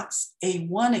that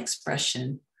FOXA1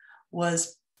 expression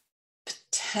was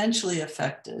potentially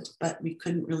affected, but we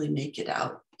couldn't really make it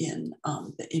out in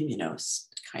the immunos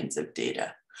kinds of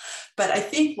data. But I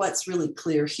think what's really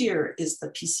clear here is the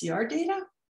PCR data.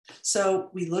 So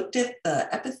we looked at the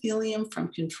epithelium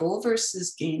from control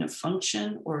versus gain of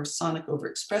function or sonic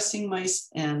overexpressing mice,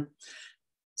 and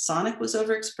sonic was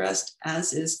overexpressed,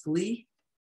 as is glee,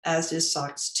 as is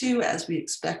SOX2, as we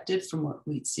expected from what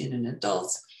we'd seen in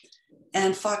adults.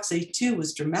 And FOXA2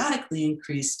 was dramatically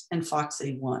increased and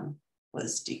FOXA1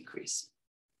 was decreased.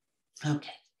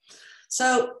 Okay,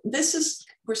 so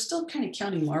we're still kind of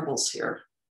counting marbles here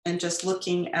and just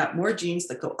looking at more genes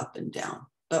that go up and down.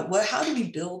 But how do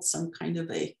we build some kind of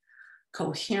a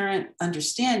coherent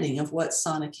understanding of what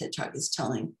sonic hedgehog is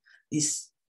telling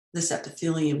this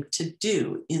epithelium to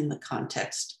do in the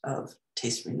context of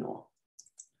taste renewal?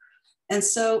 And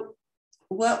so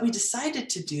what we decided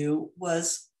to do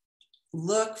was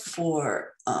look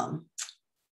for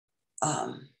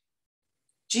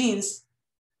genes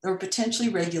that were potentially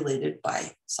regulated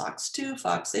by SOX2,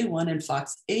 FOXA1, and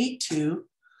FOXA2,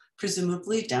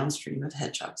 presumably downstream of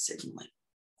hedgehog signaling.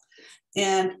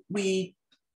 And we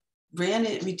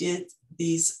did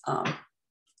these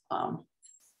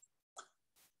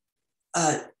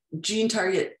gene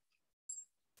target.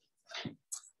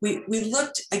 We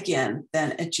looked again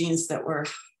then at genes that were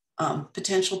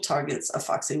potential targets of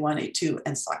FOXA1, A2,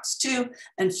 and SOX2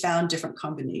 and found different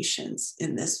combinations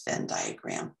in this Venn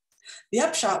diagram. The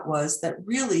upshot was that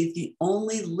really the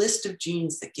only list of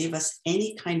genes that gave us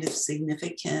any kind of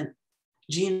significant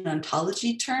gene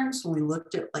ontology terms when we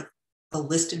looked at like the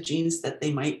list of genes that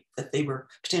they were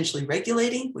potentially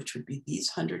regulating, which would be these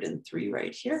 103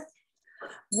 right here,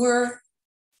 were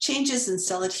changes in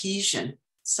cell adhesion,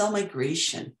 cell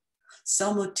migration,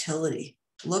 cell motility,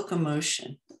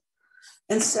 locomotion.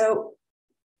 And so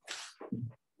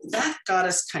that got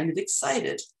us kind of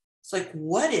excited. It's like,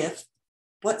 what if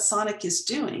what sonic is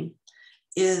doing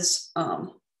is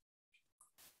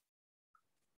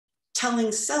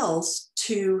telling cells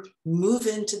to move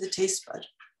into the taste bud?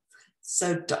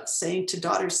 So saying to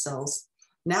daughter cells,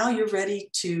 now you're ready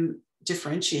to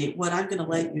differentiate. What I'm going to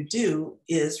let you do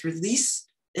is release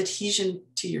adhesion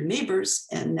to your neighbors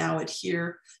and now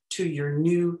adhere to your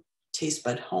new taste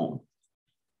bud home.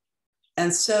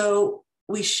 And so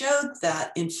we showed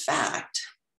that, in fact,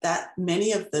 that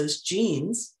many of those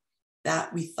genes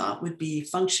that we thought would be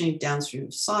functioning downstream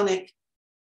of sonic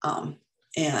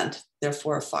and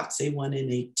therefore FOXA1 and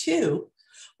A2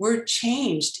 were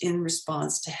changed in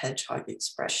response to hedgehog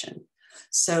expression.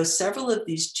 So several of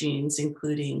these genes,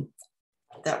 including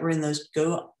that were in those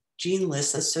GO gene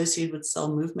lists associated with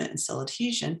cell movement and cell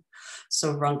adhesion,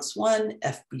 so RUNX1,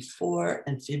 FB4,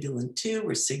 and Fibulin2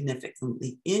 were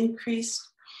significantly increased.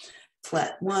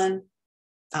 PLET1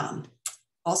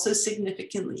 also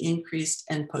significantly increased,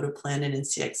 and potoplanin and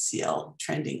CXCL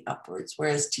trending upwards,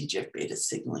 whereas TGF-beta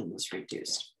signaling was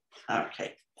reduced.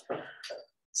 Okay,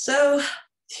 so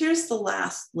here's the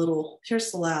last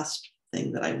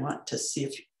thing that I want to see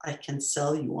if I can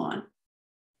sell you on.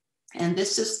 And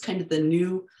this is kind of a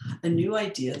new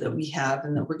idea that we have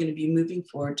and that we're going to be moving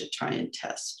forward to try and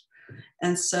test.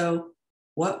 And so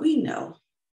what we know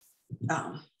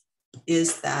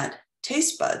is that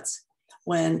taste buds,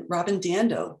 when Robin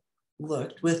Dando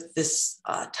looked with this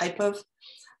type of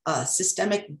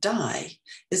systemic dye,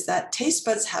 is that taste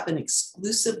buds have an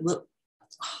exclusive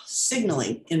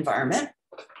signaling environment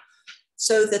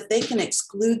so that they can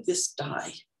exclude this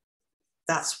dye.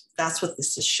 That's what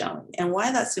this is showing. And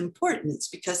why that's important is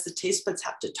because the taste buds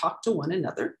have to talk to one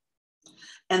another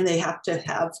and they have to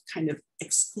have kind of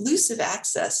exclusive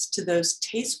access to those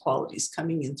taste qualities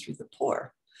coming in through the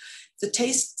pore. The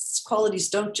taste qualities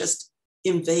don't just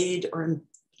invade or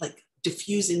like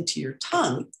diffuse into your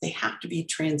tongue, they have to be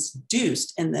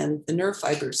transduced and then the nerve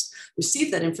fibers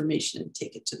receive that information and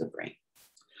take it to the brain.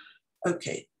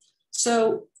 Okay,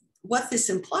 so what this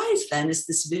implies then is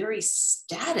this very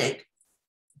static,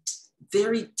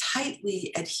 very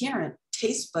tightly adherent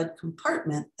taste bud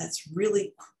compartment that's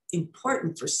really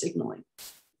important for signaling.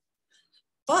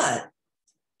 But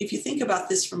if you think about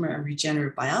this from a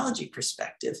regenerative biology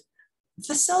perspective,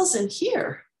 the cells in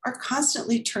here are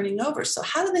constantly turning over. So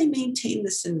how do they maintain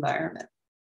this environment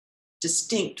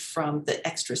distinct from the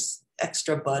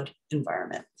extra bud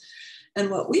environment? And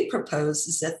what we propose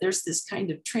is that there's this kind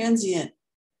of transient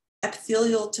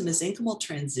epithelial to mesenchymal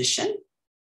transition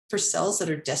for cells that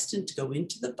are destined to go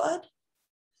into the bud,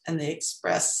 and they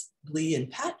express glee and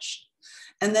patch.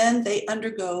 And then they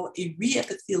undergo a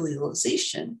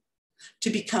re-epithelialization to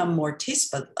become more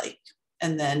taste bud-like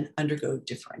and then undergo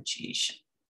differentiation.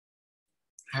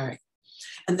 All right.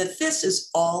 And that this is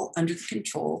all under the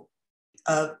control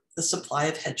of the supply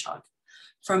of hedgehog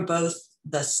from both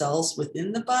the cells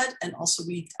within the bud and also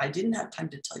I didn't have time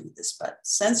to tell you this, but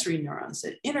sensory neurons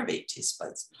that innervate taste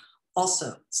buds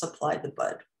also supply the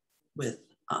bud with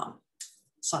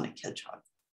Sonic Hedgehog.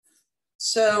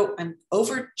 So I'm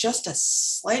over just a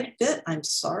slight bit, I'm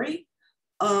sorry.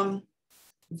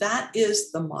 That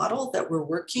is the model that we're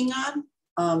working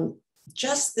on.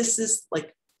 This is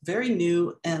like very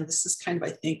new, and this is kind of,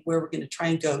 I think, where we're going to try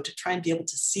and go to try and be able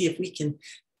to see if we can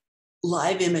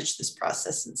live image this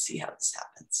process and see how this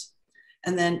happens.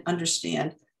 And then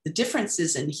understand the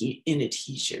differences in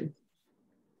adhesion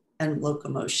and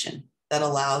locomotion that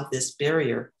allow this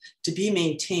barrier to be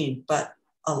maintained, but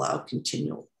allow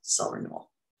continual cell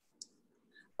renewal.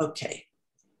 Okay.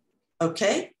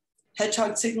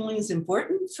 Hedgehog signaling is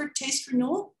important for taste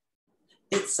renewal.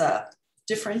 It's a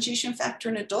differentiation factor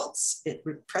in adults. It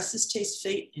represses taste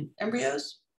fate in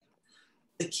embryos.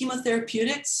 The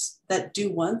chemotherapeutics that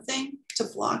do one thing to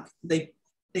block, they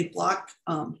block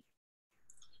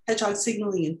hedgehog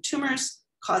signaling in tumors,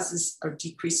 causes a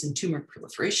decrease in tumor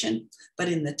proliferation, but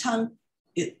in the tongue,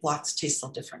 it blocks taste cell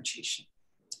differentiation.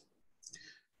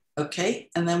 Okay,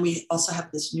 and then we also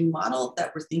have this new model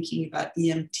that we're thinking about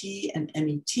EMT and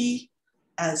MET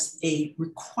as a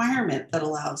requirement that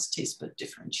allows taste bud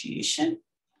differentiation.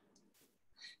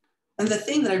 And the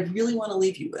thing that I really want to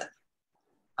leave you with,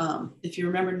 if you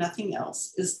remember nothing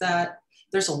else, is that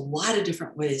there's a lot of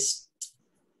different ways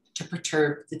to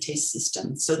perturb the taste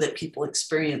system so that people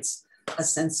experience a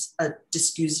sense of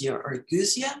dysgeusia or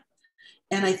ageusia.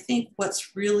 And I think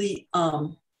what's really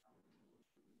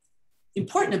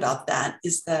important about that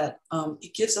is that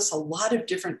it gives us a lot of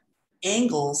different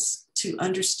angles to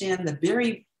understand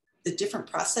the different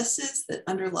processes that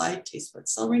underlie taste bud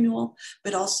cell renewal,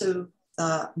 but also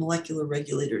the molecular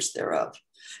regulators thereof.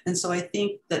 And so I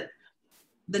think that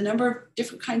the number of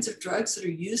different kinds of drugs that are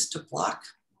used to block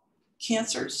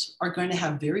cancers are going to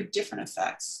have very different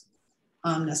effects,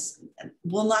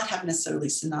 will not have necessarily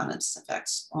synonymous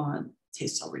effects on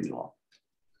taste cell renewal.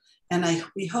 And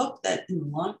we hope that in the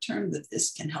long term that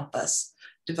this can help us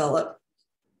develop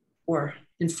or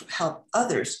help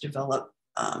others develop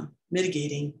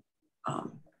mitigating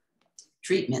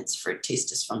treatments for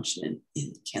taste dysfunction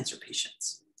in cancer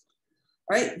patients.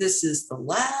 All right, this is the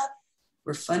lab.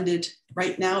 We're funded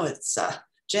right now. It's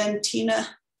Jen, Tina,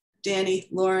 Danny,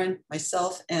 Lauren,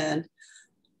 myself, and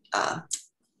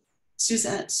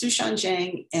Sushan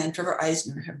Zhang and Trevor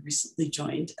Eisner have recently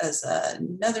joined as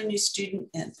another new student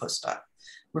and postdoc.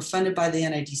 We're funded by the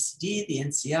NIDCD, the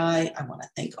NCI. I want to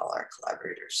thank all our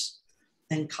collaborators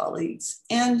and colleagues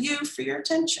and you for your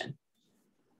attention.